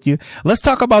here with you. Let's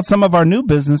talk about some of our new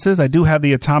businesses. I do have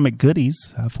the Atomic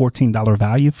Goodies, $14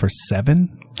 value for $7.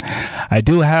 I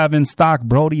do have in stock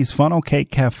Brody's Funnel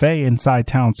Cake Cafe inside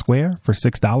Town Square for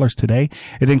 $6 today.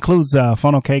 It includes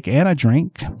funnel cake and a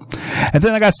drink. And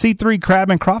then I got C3 Crab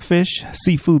and Crawfish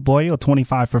Seafood Boil,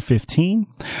 25 for $15.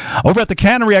 Over at the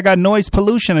Cannery, I got Noise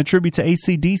Pollution, a tribute to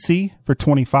AC/DC for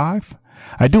 $25.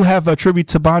 I do have a tribute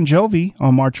to Bon Jovi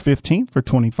on March 15th for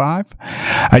 $25.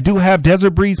 I do have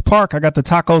Desert Breeze Park. I got the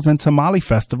Tacos and Tamale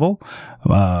Festival,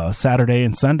 Saturday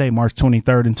and Sunday, March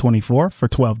 23rd and 24th for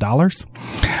 $12.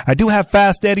 I do have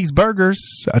Fast Eddie's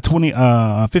Burgers, a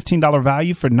 $15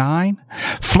 value for $9.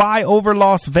 Fly Over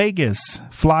Las Vegas.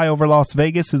 Fly Over Las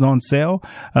Vegas is on sale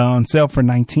for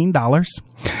 $19.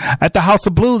 At the House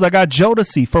of Blues, I got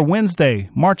Jodeci for Wednesday,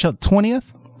 March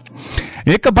 20th.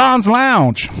 Ichabod's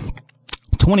Lounge,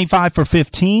 25 for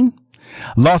 $15.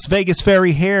 Las Vegas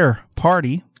Ferry Hair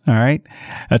Party. All right.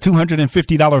 A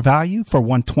 $250 value for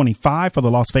 $125 for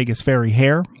the Las Vegas Ferry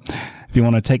Hair. If you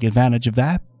want to take advantage of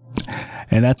that.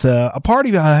 And that's a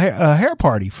party, a hair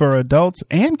party for adults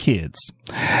and kids.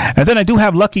 And then I do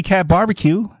have Lucky Cat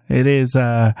Barbecue. It is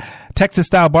Texas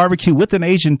style barbecue with an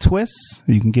Asian twist.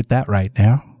 You can get that right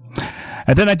now.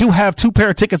 And then I do have 2 pair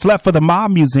of tickets left for the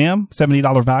Mob Museum,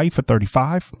 $70 value for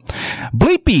 $35.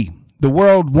 Bleepy, the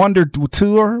World Wonder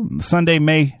Tour, Sunday,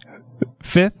 May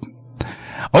 5th.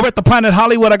 Over at the Planet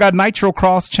Hollywood, I got Nitro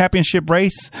Cross Championship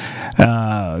Race.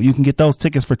 You can get those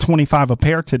tickets for $25 a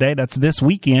pair today. That's this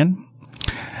weekend.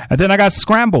 And then I got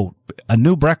Scrambled, a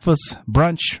new breakfast,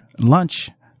 brunch,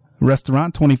 lunch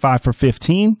restaurant, 25 for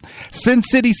 $15. Sin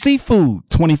City Seafood,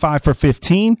 25 for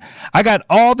 $15. I got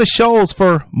all the shows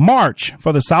for March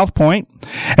for the South Point.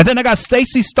 And then I got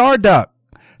Stacy Starduck,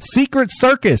 Secret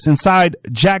Circus inside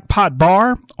Jackpot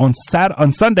Bar on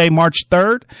Sunday, March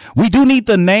 3rd. We do need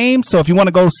the name. So if you want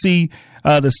to go see,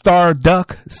 the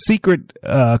Starduck Secret,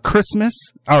 Christmas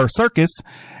or circus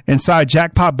inside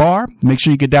Jackpot Bar, make sure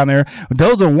you get down there.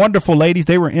 Those are wonderful ladies.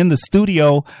 They were in the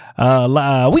studio,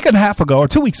 a week and a half ago or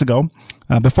 2 weeks ago,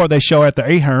 before they show at the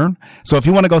Ahern. So if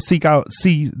you want to go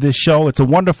see this show, it's a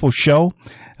wonderful show.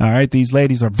 All right. These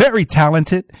ladies are very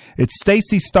talented. It's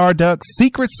Stacy Starduck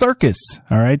Secret Circus.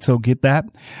 All right. So get that.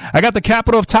 I got the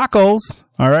Capital of Tacos.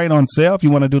 All right. On sale. If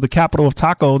you want to do the Capital of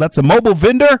Tacos, that's a mobile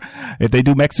vendor. If they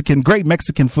do great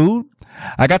Mexican food.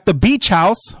 I got the Beach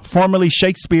House, formerly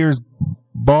Shakespeare's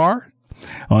Bar,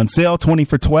 on sale, 20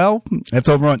 for $12. That's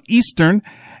over on Eastern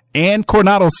and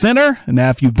Coronado Center.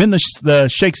 Now, if you've been to the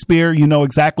Shakespeare, you know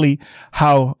exactly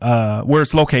where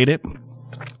it's located.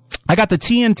 I got the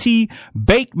TNT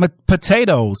baked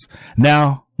potatoes.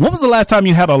 Now, when was the last time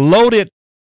you had a loaded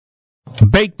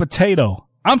baked potato?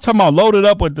 I'm talking about loaded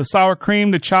up with the sour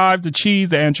cream, the chives, the cheese,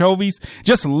 the anchovies.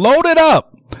 Just load it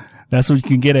up. That's what you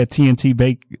can get at TNT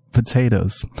baked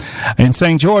potatoes. In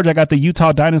St. George, I got the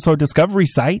Utah Dinosaur Discovery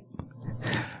Site.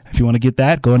 If you want to get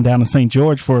that, going down to St.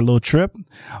 George for a little trip.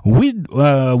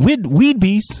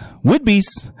 Whidbey's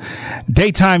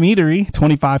Daytime Eatery,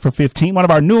 25 for $15. One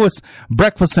of our newest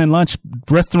breakfast and lunch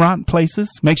restaurant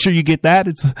places. Make sure you get that.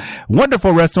 It's a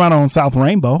wonderful restaurant on South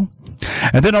Rainbow.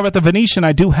 And then over at the Venetian,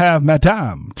 I do have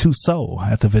Madame Tussauds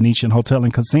at the Venetian Hotel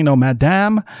and Casino.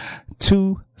 Madame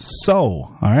Tussauds.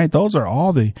 All right. Those are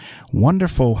all the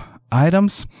wonderful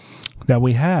items that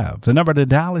we have. The number to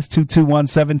dial is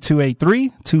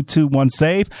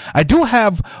 221-7283-221-SAVE. I do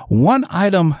have one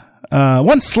item,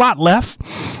 one slot left.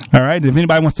 All right. If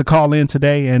anybody wants to call in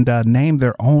today and name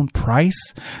their own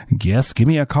price, give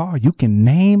me a call. You can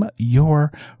name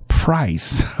your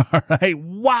price. All right.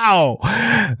 Wow.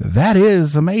 That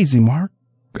is amazing, Mark.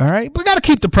 All right. We got to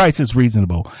keep the prices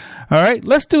reasonable. All right.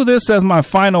 Let's do this as my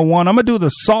final one. I'm going to do the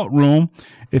Salt Room.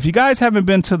 If you guys haven't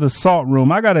been to the Salt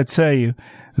Room, I got to tell you,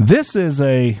 this is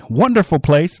a wonderful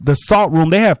place. The Salt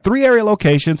Room. They have 3 area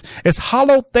locations. It's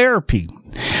Hollow Therapy.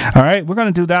 All right. We're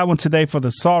going to do that one today for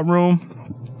the Salt Room.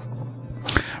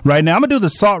 Right now, I'm going to do the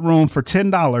Salt Room for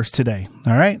 $10 today.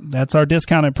 All right. That's our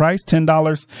discounted price,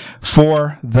 $10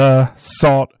 for the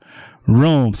Salt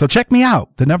Room. So check me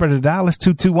out. The number to dial is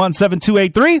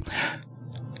 221-7283.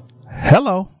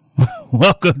 Hello.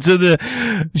 Welcome to the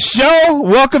show.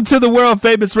 Welcome to the world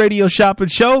famous radio shopping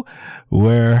show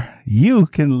where you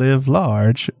can live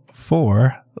large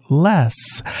for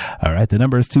less. All right. The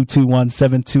number is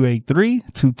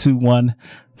 221-7283,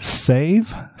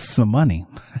 221-SAVE some money.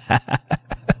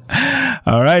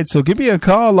 All right. So give me a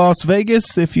call, Las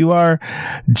Vegas. If you are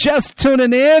just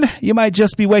tuning in, you might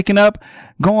just be waking up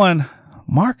going,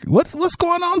 Mark, what's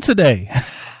going on today?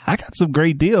 I got some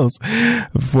great deals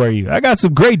for you. I got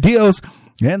some great deals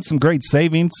and some great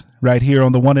savings right here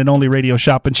on the one and only Radio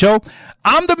Shopping Show.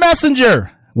 I'm the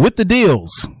messenger with the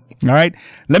deals. All right.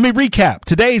 Let me recap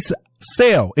today's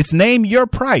sale. It's name your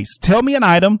price. Tell me an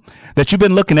item that you've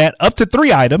been looking at, up to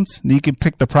 3 items. You can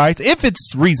pick the price if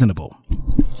it's reasonable.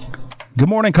 Good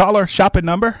morning, caller. Shopping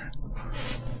number.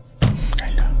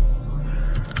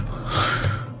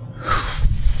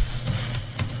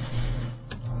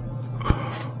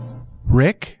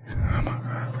 Rick.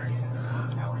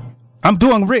 I'm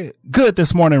doing good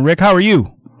this morning, Rick. How are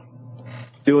you?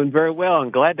 Doing very well. I'm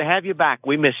glad to have you back.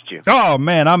 We missed you. Oh,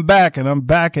 man, I'm back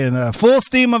in full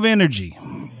steam of energy.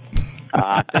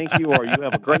 I think you are. You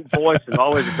have a great voice and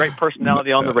always a great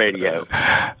personality on the radio.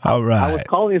 All right. I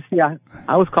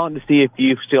was calling to see if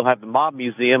you still have the Mob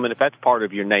Museum and if that's part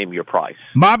of your name, your price.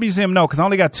 Mob Museum, no, because I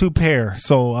only got 2 pair.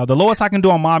 So the lowest I can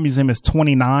do on Mob Museum is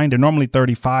 29. They're normally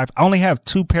 35. I only have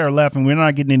 2 pair left, and we're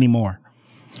not getting any more.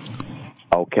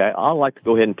 Okay. I'd like to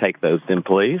go ahead and take those then,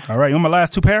 please. All right. You want my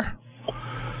last 2 pair?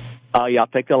 Yeah, I'll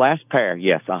take the last pair.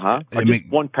 Yes, Or just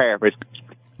 1 pair.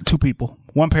 2 people.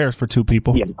 1 pair is for 2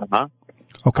 people. Yeah,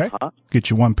 Okay. Get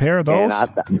you 1 pair of those.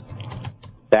 And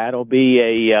that'll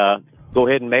be go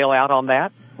ahead and mail out on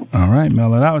that. All right,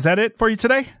 mail it out. Is that it for you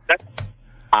today?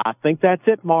 I think that's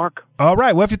it, Mark. All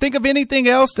right. Well, if you think of anything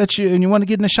else that you want to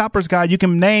get in the shopper's guide, you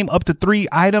can name up to 3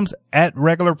 items at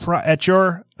at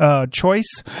your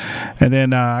choice. And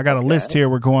then I got a list here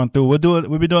we're going through.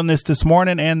 We'll be doing this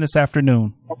morning and this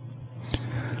afternoon.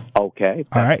 Okay.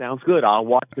 That All right. Sounds good. I'll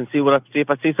watch and see if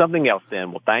I see something else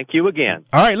then. Well, thank you again.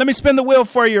 All right. Let me spin the wheel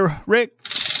for you, Rick.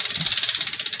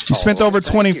 You spent over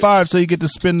 25, so you get to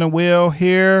spin the wheel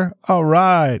here. All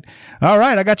right.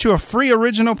 I got you a free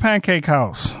original pancake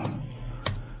house.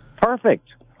 Perfect.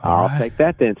 I'll take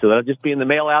that then. So that'll just be in the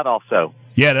mail out also.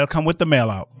 Yeah, that'll come with the mail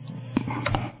out.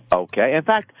 Okay. In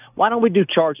fact, why don't we do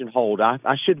charge and hold?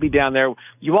 I should be down there.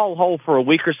 You all hold for a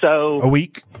week or so. A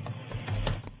week.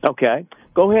 Okay.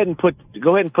 Go ahead and put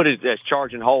it as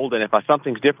charge and hold, and if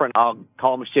something's different, I'll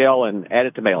call Michelle and add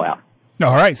it to mail out.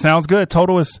 All right, sounds good.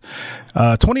 Total is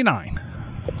 29.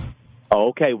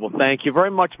 Okay, well, thank you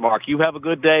very much, Mark. You have a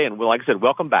good day, and like I said,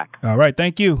 welcome back. All right,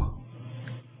 thank you.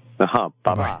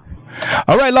 Bye-bye.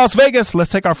 All right, Las Vegas, let's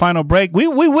take our final break. We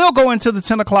will go into the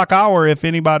 10 o'clock hour if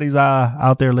anybody's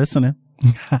out there listening.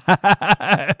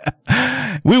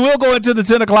 We will go into the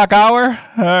 10 o'clock hour.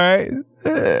 All right.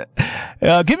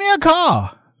 Give me a call.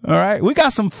 All right. We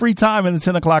got some free time in the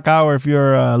 10 o'clock hour. If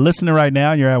you're listening right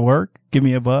now and you're at work, give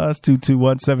me a buzz,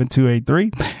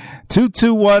 221-7283,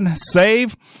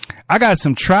 221-SAVE. I got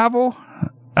some travel.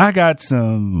 I got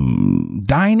some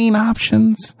dining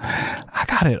options. I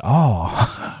got it all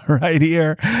right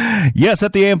here. Yes,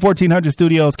 at the AM 1400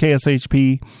 Studios,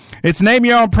 KSHP. It's name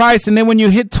your own price. And then when you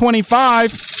hit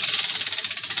 25,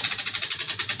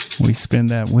 we spin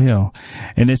that wheel,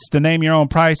 and it's the name your own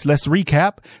price. Let's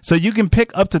recap. So you can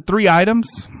pick up to 3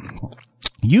 items.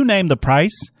 You name the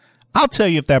price. I'll tell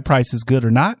you if that price is good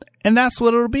or not. And that's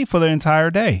what it'll be for the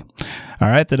entire day. All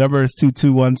right. The number is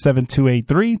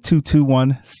 221-7283,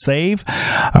 221-SAVE.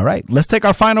 All right. Let's take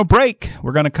our final break.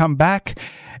 We're going to come back.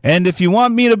 And if you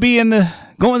want me to be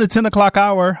go in the 10 o'clock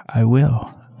hour, I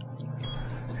will.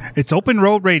 It's Open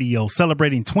Road Radio,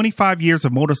 celebrating 25 years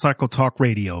of motorcycle talk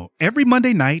radio. Every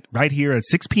Monday night, right here at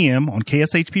 6 p.m. on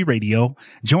KSHP Radio,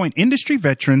 join industry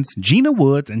veterans Gina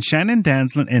Woods and Shannon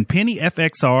Danslin and Penny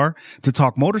FXR to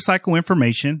talk motorcycle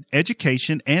information,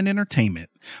 education, and entertainment.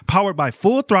 Powered by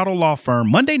Full Throttle Law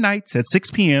Firm, Monday nights at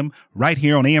 6 p.m. right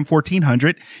here on AM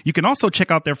 1400. You can also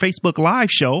check out their Facebook Live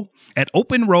show at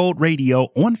Open Road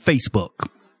Radio on Facebook.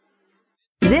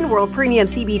 ZenWorld Premium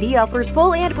CBD offers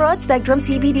full and broad spectrum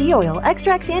CBD oil,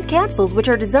 extracts, and capsules which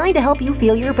are designed to help you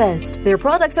feel your best. Their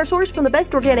products are sourced from the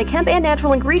best organic hemp and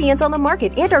natural ingredients on the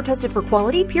market and are tested for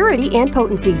quality, purity, and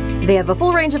potency. They have a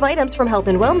full range of items from health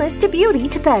and wellness to beauty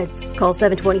to pets. Call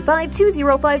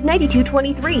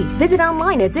 725-205-9223. Visit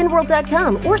online at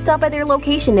zenworld.com or stop by their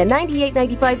location at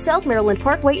 9895 South Maryland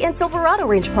Parkway and Silverado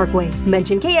Range Parkway.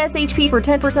 Mention KSHP for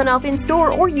 10% off in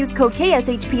store or use code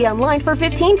KSHP online for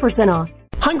 15% off.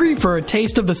 Hungry for a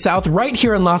taste of the South right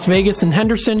here in Las Vegas and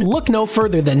Henderson? Look no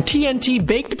further than TNT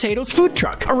Baked Potatoes Food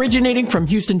Truck. Originating from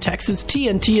Houston, Texas,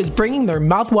 TNT is bringing their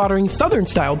mouth-watering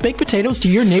Southern-style baked potatoes to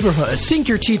your neighborhood. Sink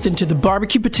your teeth into the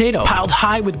barbecue potato, piled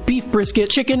high with beef brisket,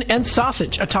 chicken, and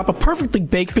sausage atop a perfectly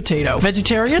baked potato.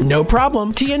 Vegetarian? No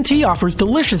problem. TNT offers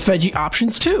delicious veggie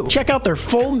options too. Check out their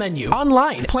full menu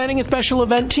online. Planning a special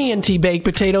event? TNT Baked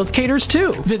Potatoes caters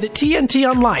too. Visit TNT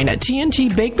online at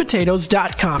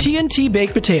tntbakedpotatoes.com. TNT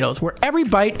Baked Potatoes, where every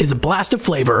bite is a blast of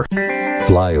flavor.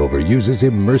 Flyover uses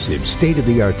immersive,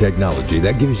 state-of-the-art technology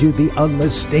that gives you the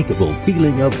unmistakable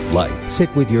feeling of flight.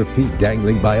 Sit with your feet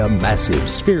dangling by a massive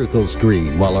spherical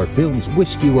screen while our films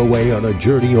whisk you away on a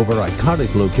journey over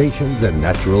iconic locations and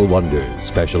natural wonders.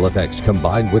 Special effects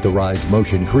combined with the ride's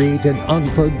motion create an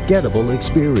unforgettable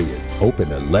experience. Open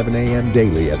 11 a.m.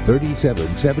 daily at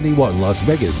 3771 Las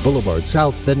Vegas Boulevard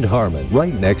South and Harmon,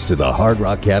 right next to the Hard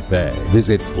Rock Cafe.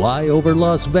 Visit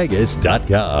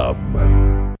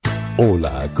flyoverlasvegas.com.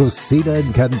 Hola Cocina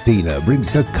and Cantina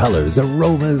brings the colors,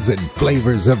 aromas, and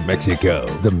flavors of Mexico.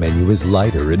 The menu is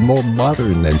lighter and more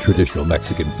modern than traditional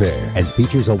Mexican fare and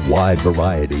features a wide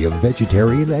variety of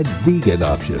vegetarian and vegan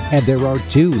options. And there are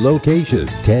 2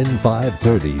 locations,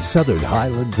 10530 Southern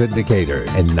Highlands in Decatur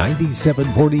and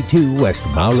 9742 West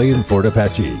Mowley in Fort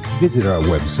Apache. Visit our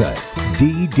website,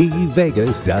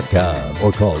 ddvegas.com,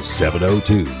 or call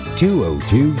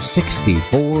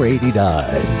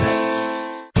 702-202-6489.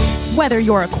 Whether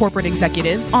you're a corporate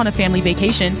executive, on a family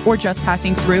vacation, or just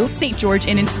passing through, St. George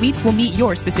Inn & Suites will meet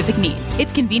your specific needs.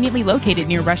 It's conveniently located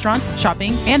near restaurants,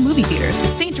 shopping, and movie theaters.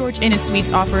 St. George Inn &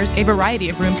 Suites offers a variety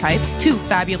of room types, 2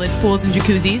 fabulous pools and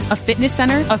jacuzzis, a fitness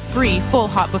center, a free full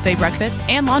hot buffet breakfast,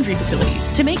 and laundry facilities.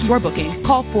 To make your booking,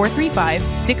 call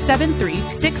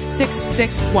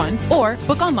 435-673-6661 or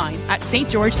book online at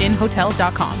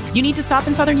stgeorgeinnhotel.com. You need to stop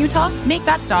in Southern Utah? Make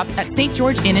that stop at St.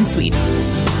 George Inn & Suites.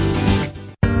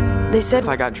 They said if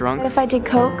I got drunk, if I did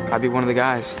coke, I'd be one of the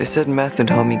guys. They said meth would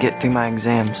help me get through my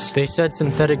exams. They said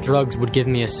synthetic drugs would give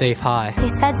me a safe high. They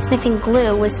said sniffing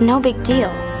glue was no big deal.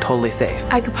 Totally safe.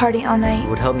 I could party all night. It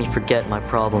would help me forget my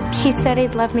problems. He said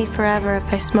he'd love me forever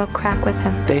if I smoked crack with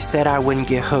him. They said I wouldn't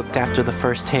get hooked after the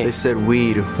first hit. They said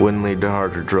weed wouldn't lead to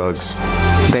harder drugs.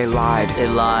 They lied. They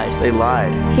lied. They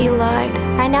lied. He lied.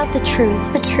 Find out the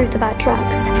truth about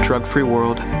drugs.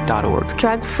 Drugfreeworld.org.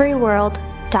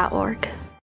 Drugfreeworld.org.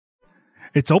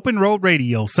 It's Open Road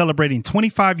Radio, celebrating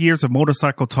 25 years of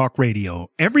motorcycle talk radio.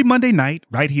 Every Monday night,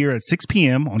 right here at 6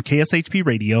 p.m. on KSHP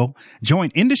Radio, join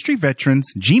industry veterans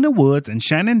Gina Woods and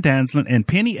Shannon Danslin and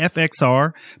Penny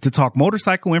FXR to talk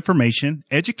motorcycle information,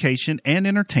 education, and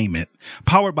entertainment.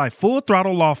 Powered by Full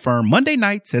Throttle Law Firm, Monday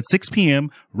nights at 6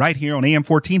 p.m. right here on AM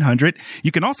 1400.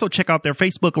 You can also check out their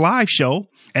Facebook Live show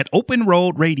at Open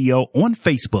Road Radio on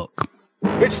Facebook.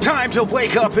 It's time to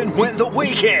wake up and win the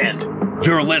weekend.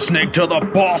 You're listening to the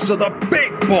boss of the big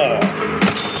ball,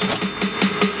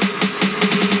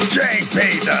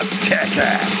 JP the Tech,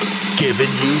 giving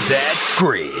you that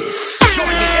grease. Join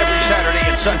me every Saturday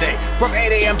and Sunday from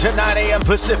 8 a.m. to 9 a.m.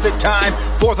 Pacific time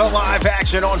for the live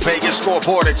action on Vegas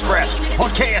Scoreboard Express on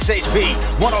KSHP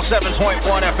 107.1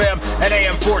 FM and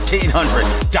AM 1400.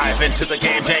 Dive into the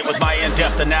game day with my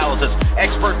in-depth analysis,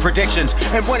 expert predictions,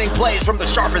 and winning plays from the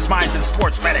sharpest minds in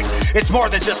sports betting. It's more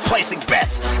than just placing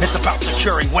bets. It's about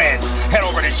securing wins. Head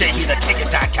over to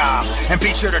jptheticket.com and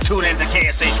be sure to tune in to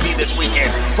KSHP this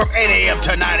weekend from 8 a.m.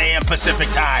 to 9 a.m. Pacific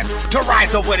time to ride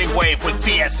the winning wave with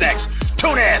VSX.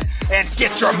 Tune in and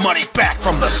get your money back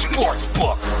from the sports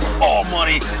book. All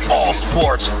money, all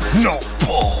sports, no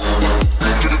bull.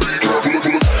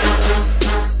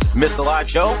 Missed the live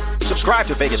show? Subscribe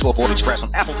to Vegas Scoreboard Express on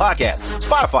Apple Podcasts,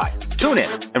 Spotify,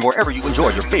 TuneIn, and wherever you enjoy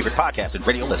your favorite podcast and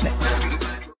radio listening.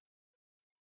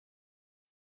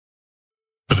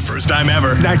 For the first time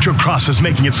ever, Nitro Cross is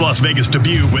making its Las Vegas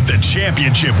debut with the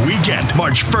championship weekend,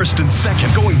 March 1st and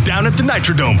 2nd, going down at the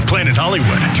Nitrodome, Planet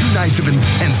Hollywood. 2 nights of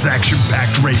intense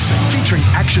action-packed racing, featuring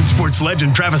action sports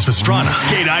legend Travis Pastrana,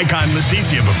 skate icon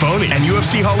Leticia Buffoni, and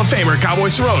UFC Hall of Famer Cowboy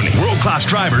Cerrone. World-class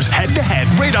drivers head-to-head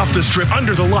right off the strip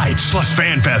under the lights, plus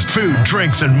fan fest, food,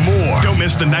 drinks, and more. Don't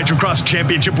miss the Nitro Cross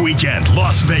Championship weekend,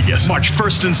 Las Vegas, March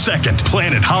 1st and 2nd,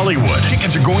 Planet Hollywood.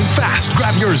 Tickets are going fast.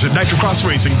 Grab yours at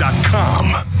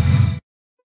nitrocrossracing.com.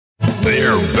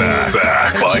 They're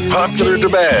back by popular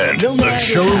demand. The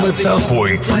showroom at South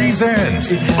Point presents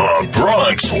the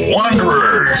Bronx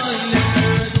Wanderers.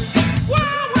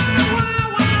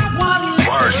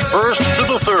 March 1st to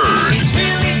the 3rd.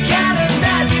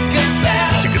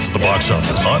 Tickets at the box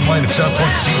office, online at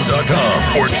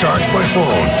southpointcasino.com, or charge by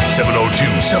phone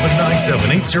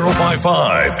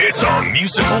 702-797-8055. It's a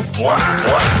musical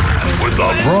blast with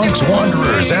the Bronx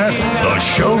Wanderers at the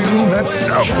showroom at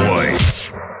South Point.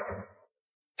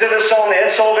 Did this on the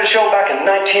Ed Sullivan Show back in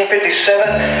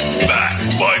 1957. Back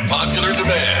by popular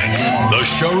demand, the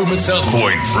showroom at South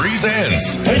Point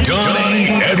presents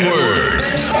Donnie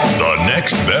Edwards. The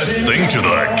next best thing to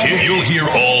the king. You'll hear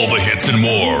all the hits and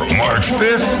more. March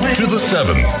 5th to the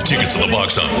 7th. Tickets at the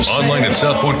box office, online at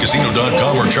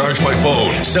southpointcasino.com, or charge by phone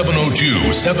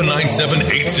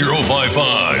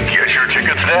 702-797-8055. Get your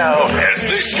tickets now, as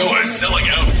this show is selling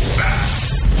out fast.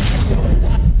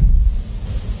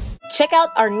 Check out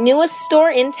our newest store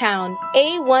in town,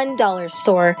 A1 Dollar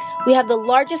Store. We have the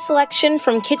largest selection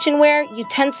from kitchenware,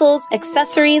 utensils,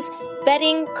 accessories,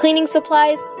 bedding, cleaning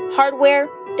supplies, hardware,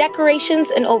 decorations,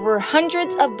 and over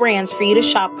hundreds of brands for you to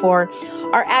shop for.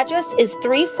 Our address is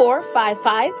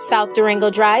 3455 South Durango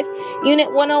Drive,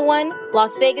 Unit 101,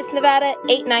 Las Vegas, Nevada,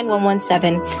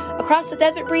 89117, across the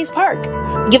Desert Breeze Park.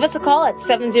 Give us a call at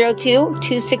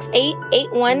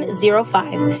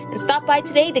 702-268-8105 and stop by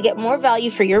today to get more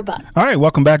value for your buck. All right,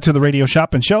 welcome back to the Radio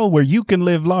Shopping Show, where you can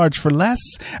live large for less.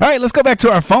 All right, let's go back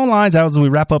to our phone lines. As we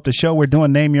wrap up the show, we're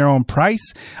doing Name Your Own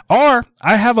Price, or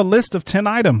I have a list of 10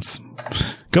 items.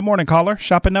 Good morning, caller.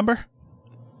 Shopping number?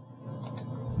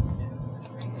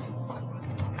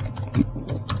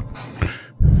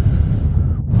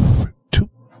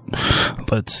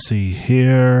 Let's see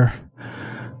here.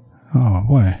 Oh,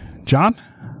 boy. John?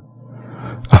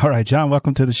 All right, John,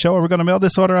 welcome to the show. Are we going to mail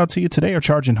this order out to you today or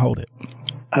charge and hold it?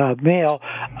 Mail.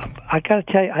 I got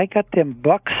to tell you, I got them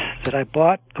bucks that I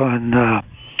bought on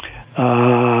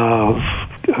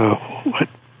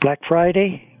Black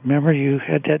Friday. Remember you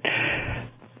had that?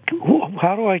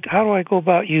 How do I go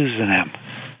about using them?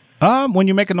 When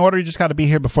you make an order, you just got to be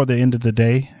here before the end of the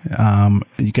day.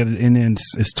 You get it in,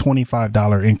 it's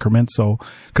 $25 increments. So,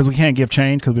 cause we can't give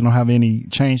change because we don't have any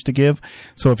change to give.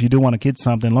 So if you do want to get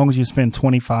something, as long as you spend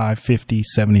 25, 50,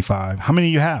 75, how many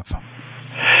do you have?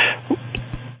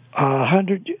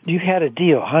 100. You had a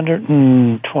deal,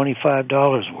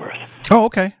 $125 worth. Oh,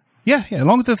 okay. Yeah. As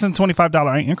long as it's in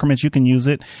 $25 increments, you can use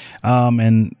it.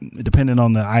 And depending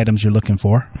on the items you're looking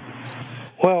for.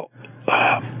 Well,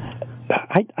 I'm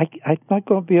not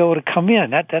going to be able to come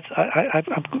in. I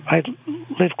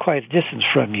live quite a distance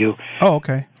from you. Oh,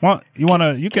 okay. Well,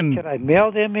 you can. Can I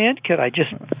mail them in? Can I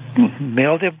just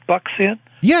mail them bucks in?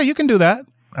 Yeah, you can do that.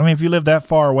 I mean, if you live that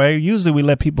far away, usually we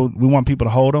want people to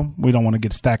hold them. We don't want to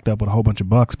get stacked up with a whole bunch of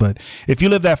bucks. But if you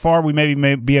live that far, we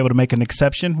may be able to make an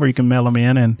exception where you can mail them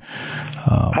in. And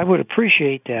I would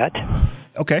appreciate that.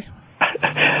 Okay.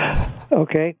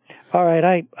 Okay. All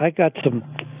right. I got some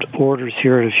orders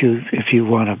here if you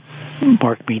want to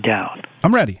mark me down.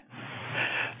 I'm ready.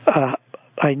 I'm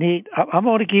going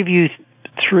to give you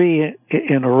 3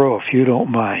 in a row if you don't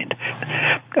mind.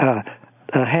 A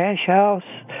Hash House,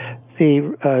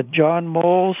 the John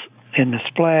Moles, and the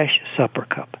Splash Supper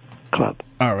Club.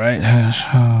 All right, Hash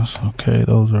House. Okay,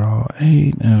 those are all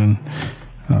 8. And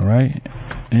all right,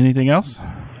 anything else?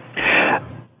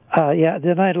 Yeah.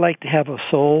 Then I'd like to have a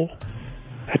Soul.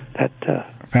 At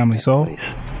Family Soul. Place.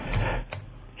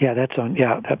 Yeah, that's on.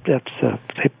 Yeah, that's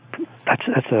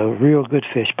a real good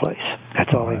fish place.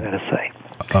 That's all I got to say.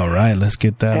 All right, let's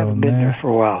get that on there. I haven't been there for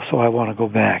a while, so I want to go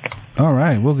back. All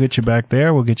right, we'll get you back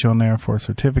there. We'll get you on there for a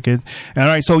certificate. All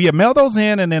right, so yeah, mail those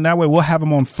in, and then that way we'll have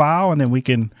them on file, and then we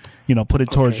can, put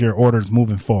it towards your orders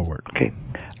moving forward. Okay,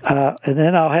 and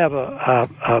then I'll have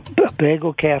a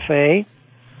Bagel Cafe.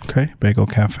 Okay, Bagel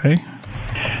Cafe.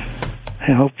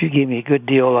 I hope you give me a good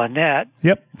deal on that.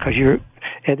 Yep.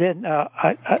 And then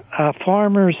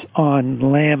Farmers on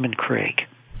Lamb and Craig.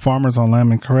 Farmers on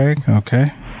Lamb and Craig.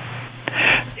 Okay.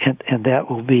 And that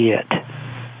will be it.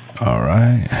 All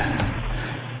right.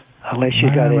 Unless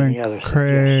you got any other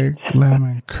Craig, Lamb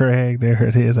and Craig. There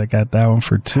it is. I got that one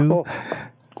for 2. Oh,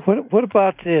 what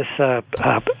about this? I'm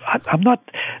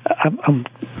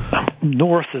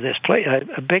north of this place.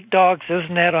 Big Dogs,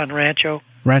 isn't that on Rancho?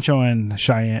 Rancho and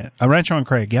Cheyenne. Rancho and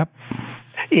Craig, yep.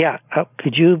 Yeah.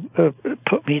 Could you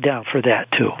put me down for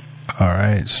that, too? All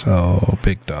right. So,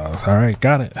 Big Dogs. All right.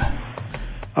 Got it.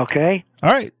 Okay.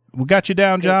 All right. We got you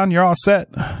down, John. You're all set.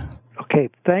 Okay.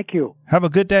 Thank you. Have a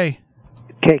good day.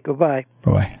 Okay. Goodbye.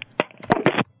 Bye-bye.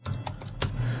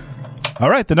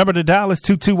 All right. The number to dial is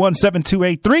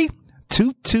 221-7283.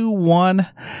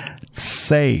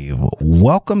 221-SAVE.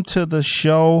 Welcome to the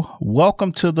show.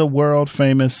 Welcome to the world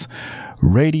famous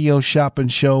Radio Shopping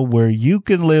Show, where you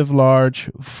can live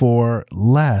large for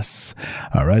less.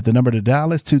 All right. The number to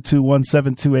dial is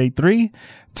 221-7283.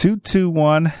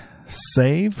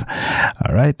 221-SAVE.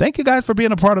 All right. Thank you guys for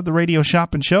being a part of the Radio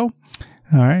Shopping Show.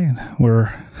 All right.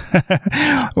 We're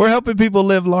helping people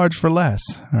live large for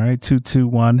less. All right.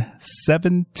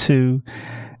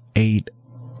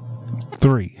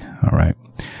 221-7283. All right.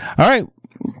 All right.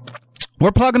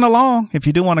 We're plugging along. If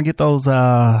you do want to get those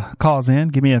calls in,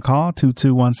 give me a call,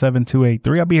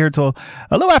 221-7283. I'll be here till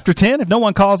a little after 10. If no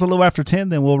one calls a little after 10,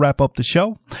 then we'll wrap up the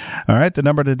show. All right. The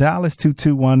number to dial is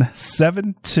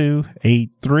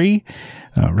 221-7283.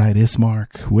 All right. It's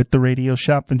Mark with the Radio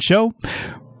Shopping Show.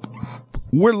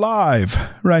 We're live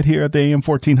right here at the AM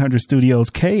 1400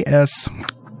 Studios,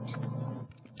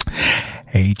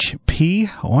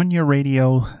 KSHP on your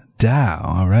radio dial.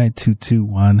 All right.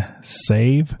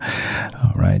 221-SAVE.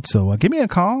 All right. So give me a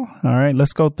call. All right.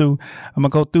 Let's go through. I'm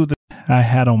going to go through the I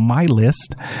had on my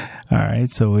list. All right.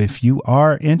 So if you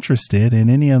are interested in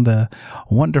any of the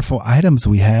wonderful items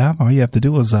we have, all you have to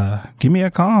do is give me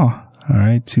a call. All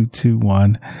right.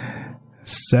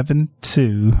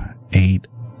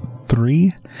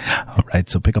 221-7283. All right.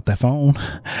 So pick up that phone.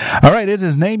 All right. It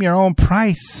is Name Your Own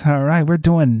Price. All right. We're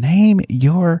doing Name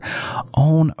Your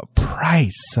Own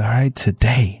Price. All right.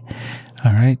 Today.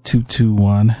 All right.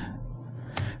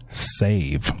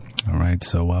 221-SAVE. All right.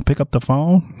 So pick up the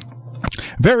phone.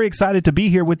 Very excited to be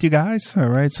here with you guys. All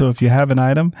right. So if you have an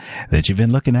item that you've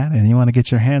been looking at and you want to get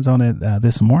your hands on it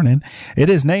this morning, it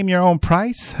is Name Your Own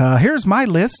Price. Here's my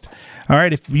list. All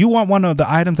right. If you want one of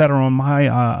the items that are on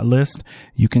my list,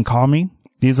 you can call me.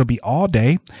 These will be all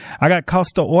day. I got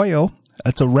Costa Oil.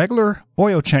 It's a regular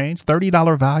oil change,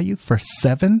 $30 value for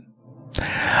 $7.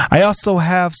 I also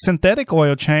have synthetic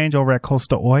oil change over at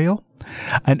Costa Oil,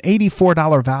 an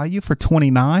 $84 value for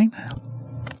 $29.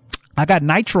 I got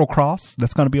Nitro Cross.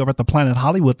 That's going to be over at the Planet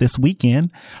Hollywood this weekend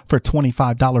for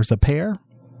 $25 a pair.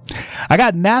 I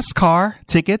got NASCAR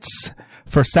tickets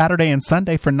for Saturday and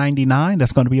Sunday for $99.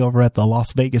 That's going to be over at the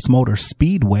Las Vegas Motor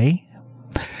Speedway.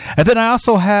 And then I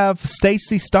also have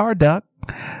Stacy Starduck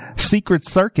Secret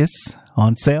Circus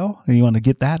on sale. If you want to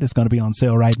get that, it's going to be on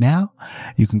sale right now.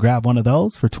 You can grab one of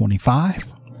those for $25.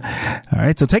 All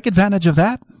right. So take advantage of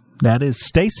that. That is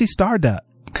Stacy Starduck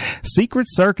Secret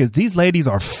Circus. These ladies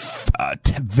are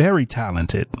very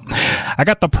talented. I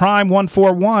got the Prime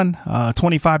 141,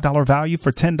 $25 value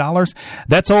for $10.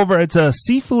 That's over. It's a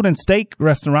seafood and steak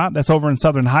restaurant that's over in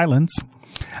Southern Highlands.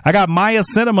 I got Maya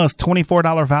Cinemas,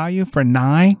 $24 value for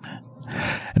 $9.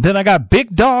 And then I got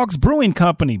Big Dogs Brewing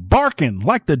Company, barking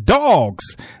like the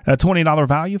dogs, a $20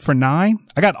 value for $9.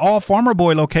 I got all Farmer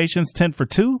Boy locations, 10 for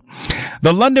 $2.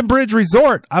 The London Bridge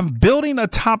Resort. I'm building a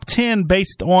top 10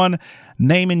 based on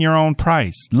naming your own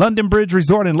price. London Bridge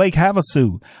Resort in Lake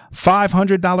Havasu,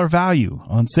 $500 value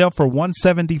on sale for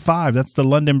 $175. That's the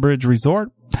London Bridge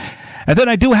Resort. And then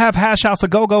I do have Hash House A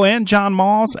Go-Go and John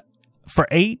Malls for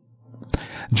 $8.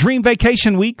 Dream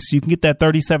Vacation Weeks. You can get that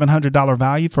 $3,700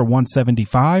 value for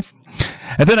 $175.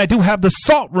 And then I do have the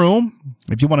Salt Room.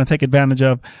 If you want to take advantage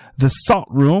of the Salt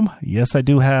Room. Yes, I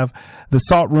do have the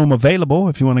Salt Room available.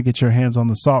 If you want to get your hands on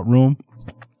the Salt Room,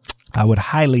 I would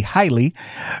highly, highly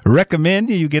recommend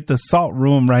you get the Salt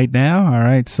Room right now. All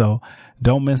right. So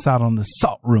don't miss out on the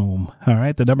Salt Room. All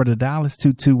right. The number to dial is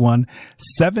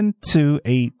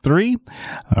 221-7283.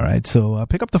 All right. So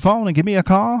pick up the phone and give me a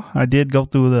call. I did go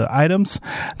through the items.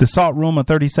 The Salt Room, a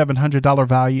 $3,700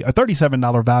 value, a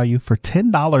 $37 value for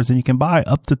 $10. And you can buy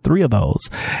up to 3 of those.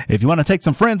 If you want to take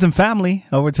some friends and family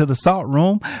over to the Salt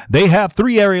Room, they have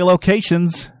 3 area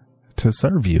locations to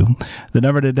serve you. The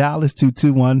number to dial is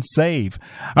 221-SAVE.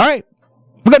 All right.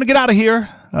 We're going to get out of here.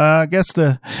 I guess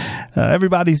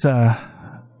everybody's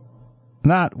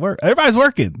everybody's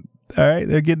working. All right.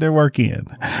 They're getting their work in.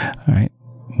 All right.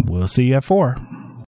 We'll see you at 4.